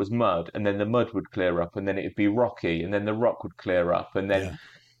section that was mud, and then the mud would clear up, and then it'd be rocky, and then the rock would clear up, and then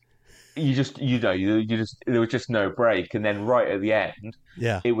Yeah. you just there was just no break, and then right at the end,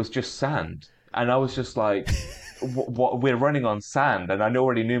 Yeah. it was just sand, and I was just like, "What? We're running on sand," and I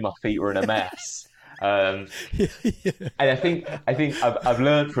already knew my feet were in a mess. Um, Yeah. Yeah. and I think I've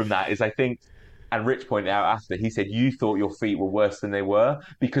learned from that is I think, and Rich pointed out after he said you thought your feet were worse than they were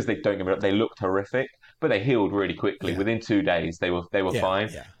because they don't give it up. They looked horrific, but they healed really quickly. Yeah. Within 2 days, they were Yeah. fine.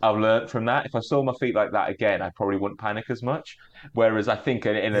 Yeah. I've learned from that. If I saw my feet like that again, I probably wouldn't panic as much. Whereas I think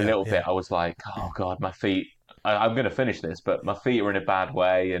in a Yeah. little bit, Yeah. I was like, oh God, my feet. I'm going to finish this, but my feet are in a bad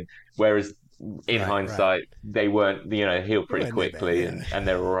way. And whereas in Right. Right. hindsight, they weren't, healed It pretty wasn't that bad. quickly Yeah. and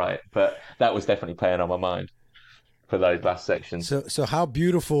they were all right. But that was definitely playing on my mind for those last sections. So how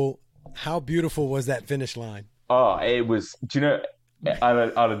beautiful was that finish line? Oh, it was. Do you know?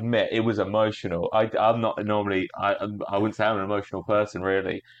 I'll admit it was emotional. I'm not normally. I wouldn't say I'm an emotional person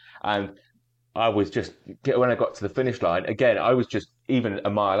really, and I was just when I got to the finish line again. I was just even a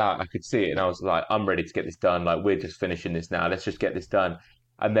mile out. I could see it, and I was like, I'm ready to get this done. Like we're just finishing this now. Let's just get this done.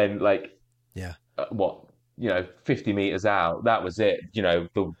 And then like Yeah. what 50 meters out, that was it.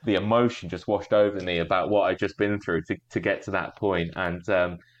 The emotion just washed over me about what I'd just been through to get to that point, and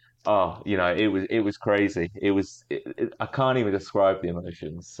it was crazy. I can't even describe the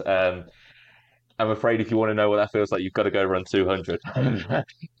emotions. I'm afraid if you want to know what that feels like, you've got to go run 200.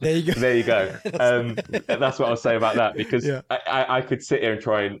 There you go. There you go. That's what I'll say about that, because Yeah. I could sit here and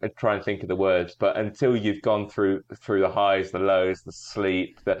try and think of the words, but until you've gone through the highs, the lows, the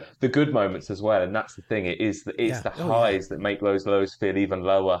sleep, the good moments as well, and that's the thing. It's Yeah. the Oh yeah. highs that make those lows feel even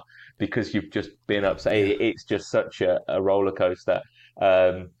lower, because you've just been upset. Yeah. It's just such a roller coaster.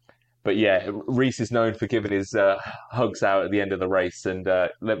 Um, but yeah, Reese is known for giving his hugs out at the end of the race, and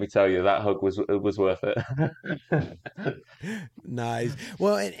let me tell you, that hug was worth it. Nice.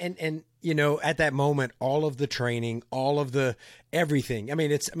 Well, and you know, at that moment, all of the training, all of the everything. I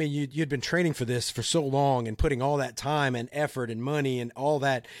mean, you'd been training for this for so long and putting all that time and effort and money and all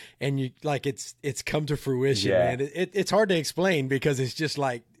that, and you like it's come to fruition, Yeah. man. It's hard to explain because it's just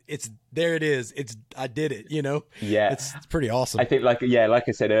like it's there. It is. I did it. You know. Yeah. It's pretty awesome. I think, like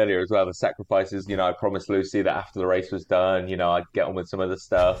I said earlier as well, the sacrifices. I promised Lucy that after the race was done, I'd get on with some other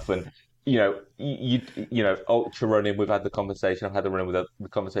stuff, and ultra running. We've had the conversation. I've had the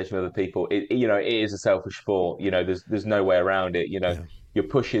conversation with other people. It is a selfish sport. There's no way around it. Yeah. You're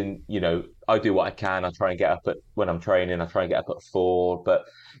pushing. I do what I can. I try and get up when I'm training. I try and get up at 4, but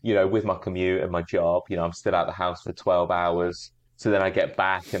with my commute and my job, I'm still out the house for 12 hours. So then I get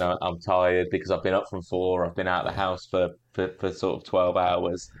back and I'm tired because I've been up from 4. I've been out of the house for sort of 12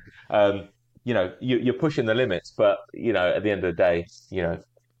 hours. You're pushing the limits, but at the end of the day, it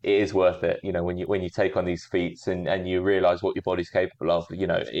is worth it. When you take on these feats and you realize what your body's capable of,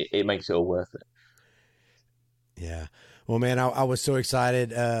 it makes it all worth it. Yeah. Well, man, I was so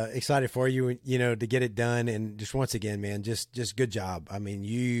excited for you, to get it done. And just once again, man, just good job. I mean,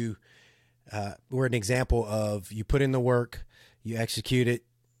 you were an example of you put in the work, you execute it,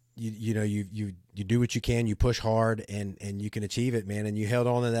 you do what you can, you push hard and you can achieve it, man. And you held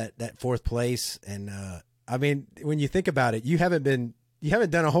on to that 4th place. And, I mean, when you think about it, you haven't done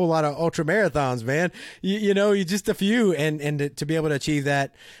a whole lot of ultra marathons, man. You just a few, and to be able to achieve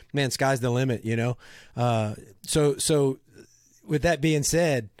that, man, sky's the limit, So with that being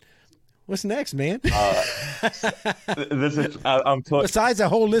said, what's next, man? Besides a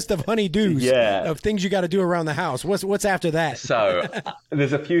whole list of honey-dos, of things you got to do around the house, what's after that? So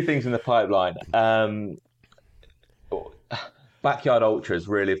there's a few things in the pipeline. Backyard ultras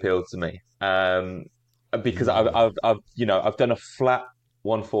really appealed to me. Because I've done a flat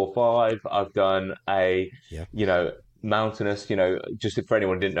 145. I've done a mountainous. Just for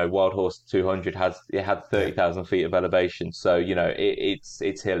anyone who didn't know, Wild Horse 200 had 30,000 feet of elevation. So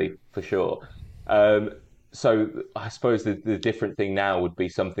it's hilly for sure. So I suppose the different thing now would be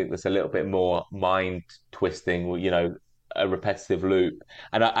something that's a little bit more mind twisting. A repetitive loop,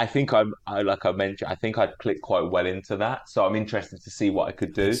 and I think like I mentioned, I think I'd click quite well into that. So I'm interested to see what I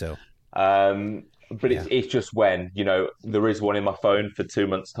could do. But it's just when there is one in my phone for 2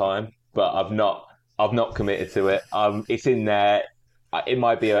 months' time, but I've not committed to it. It's in there. It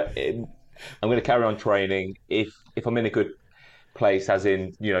might be I'm going to carry on training if I'm in a good place, as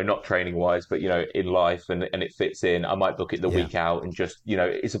in not training wise, but in life, and it fits in. I might book it the week out and just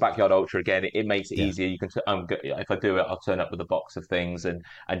it's a backyard ultra again. It makes it easier. You can if I do it, I'll turn up with a box of things and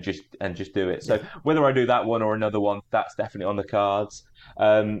just do it. So whether I do that one or another one, that's definitely on the cards.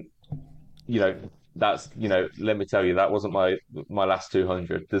 That's let me tell you, that wasn't my last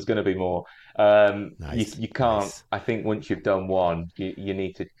 200. There's going to be more. Nice. You can't. Nice. I think once you've done one, you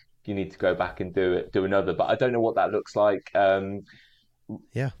need to go back and do another. But I don't know what that looks like. And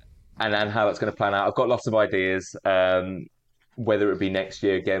how that's going to plan out. I've got lots of ideas. Whether it be next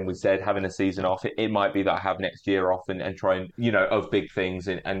year, again, we said having a season off. It might be that I have next year off and try and of big things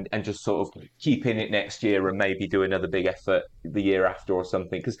and just sort of keep in it next year and maybe do another big effort the year after or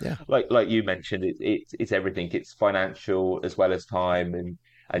something. Because like you mentioned, it's everything. It's financial as well as time, and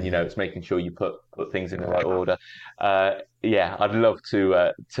it's making sure you put things in the right order. I'd love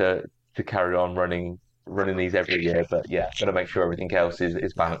to carry on running these every year, but got to make sure everything else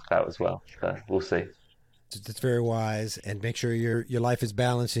is balanced out as well. So we'll see. That's very wise, and make sure your life is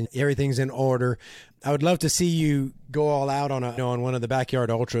balanced and everything's in order. I would love to see you go all out on one of the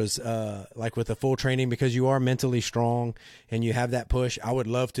backyard ultras, like with a full training, because you are mentally strong and you have that push. I would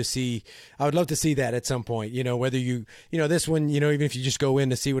love to see that at some point. Whether this one, even if you just go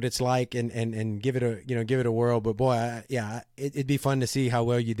in to see what it's like and give it a whirl. But boy, it'd be fun to see how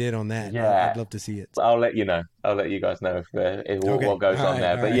well you did on that. I'd love to see it. I'll let you know. I'll let you guys know what goes on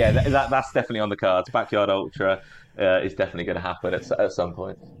there. But that's definitely on the cards. Backyard ultra is definitely going to happen at some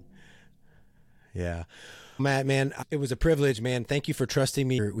point. Yeah. Matt, man, it was a privilege, man. Thank you for trusting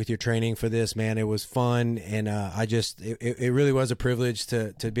me with your training for this, man. It was fun, and it really was a privilege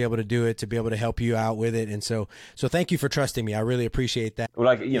to be able to do it, to be able to help you out with it, and so thank you for trusting me. I really appreciate that.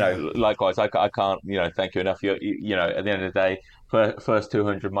 Well, likewise, I can't, thank you enough. At the end of the day, first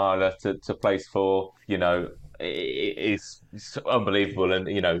 200 miler to place for, it's unbelievable, and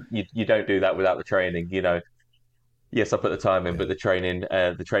you don't do that without the training. Yes, I put the time in, but the training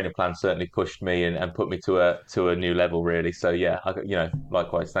plan certainly pushed me and put me to a new level, really. So yeah,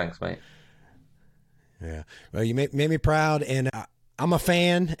 likewise, thanks, mate. Yeah, well, you made me proud, and I'm a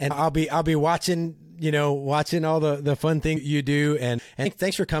fan, and I'll be watching. Watching all the fun things you do, and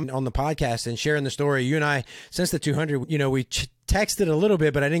thanks for coming on the podcast and sharing the story. You and I, since the 200, we texted a little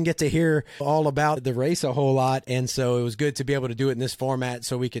bit, but I didn't get to hear all about the race a whole lot, and so it was good to be able to do it in this format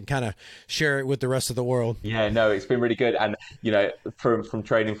so we can kind of share it with the rest of the world. Yeah, no, it's been really good, and from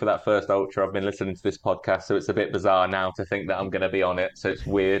training for that first ultra, I've been listening to this podcast, so it's a bit bizarre now to think that I'm going to be on it. So it's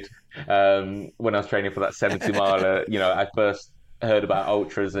weird. When I was training for that 70 miler, I first heard about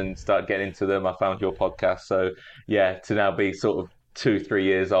ultras and started getting into them. I found your podcast, so yeah, to now be sort of 2-3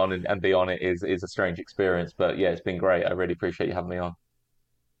 years on and be on it is a strange experience, but yeah, it's been great. I really appreciate you having me on.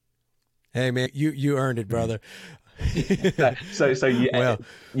 Hey man, you earned it, brother. so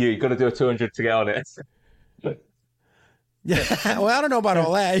you got to do a 200 to get on it. Yeah, well, I don't know about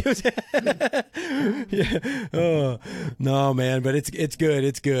all that. Yeah. Oh, no, man, but it's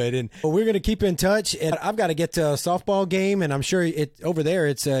good, and we're gonna keep in touch. And I've got to get to a softball game, and I'm sure over there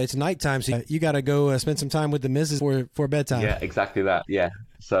it's nighttime, so you got to go spend some time with the missus for bedtime. Yeah, exactly that. Yeah,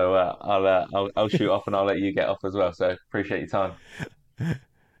 so I'll shoot off, and I'll let you get off as well. So appreciate your time.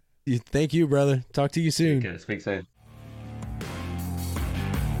 Thank you, brother. Talk to you soon. Okay, speak soon.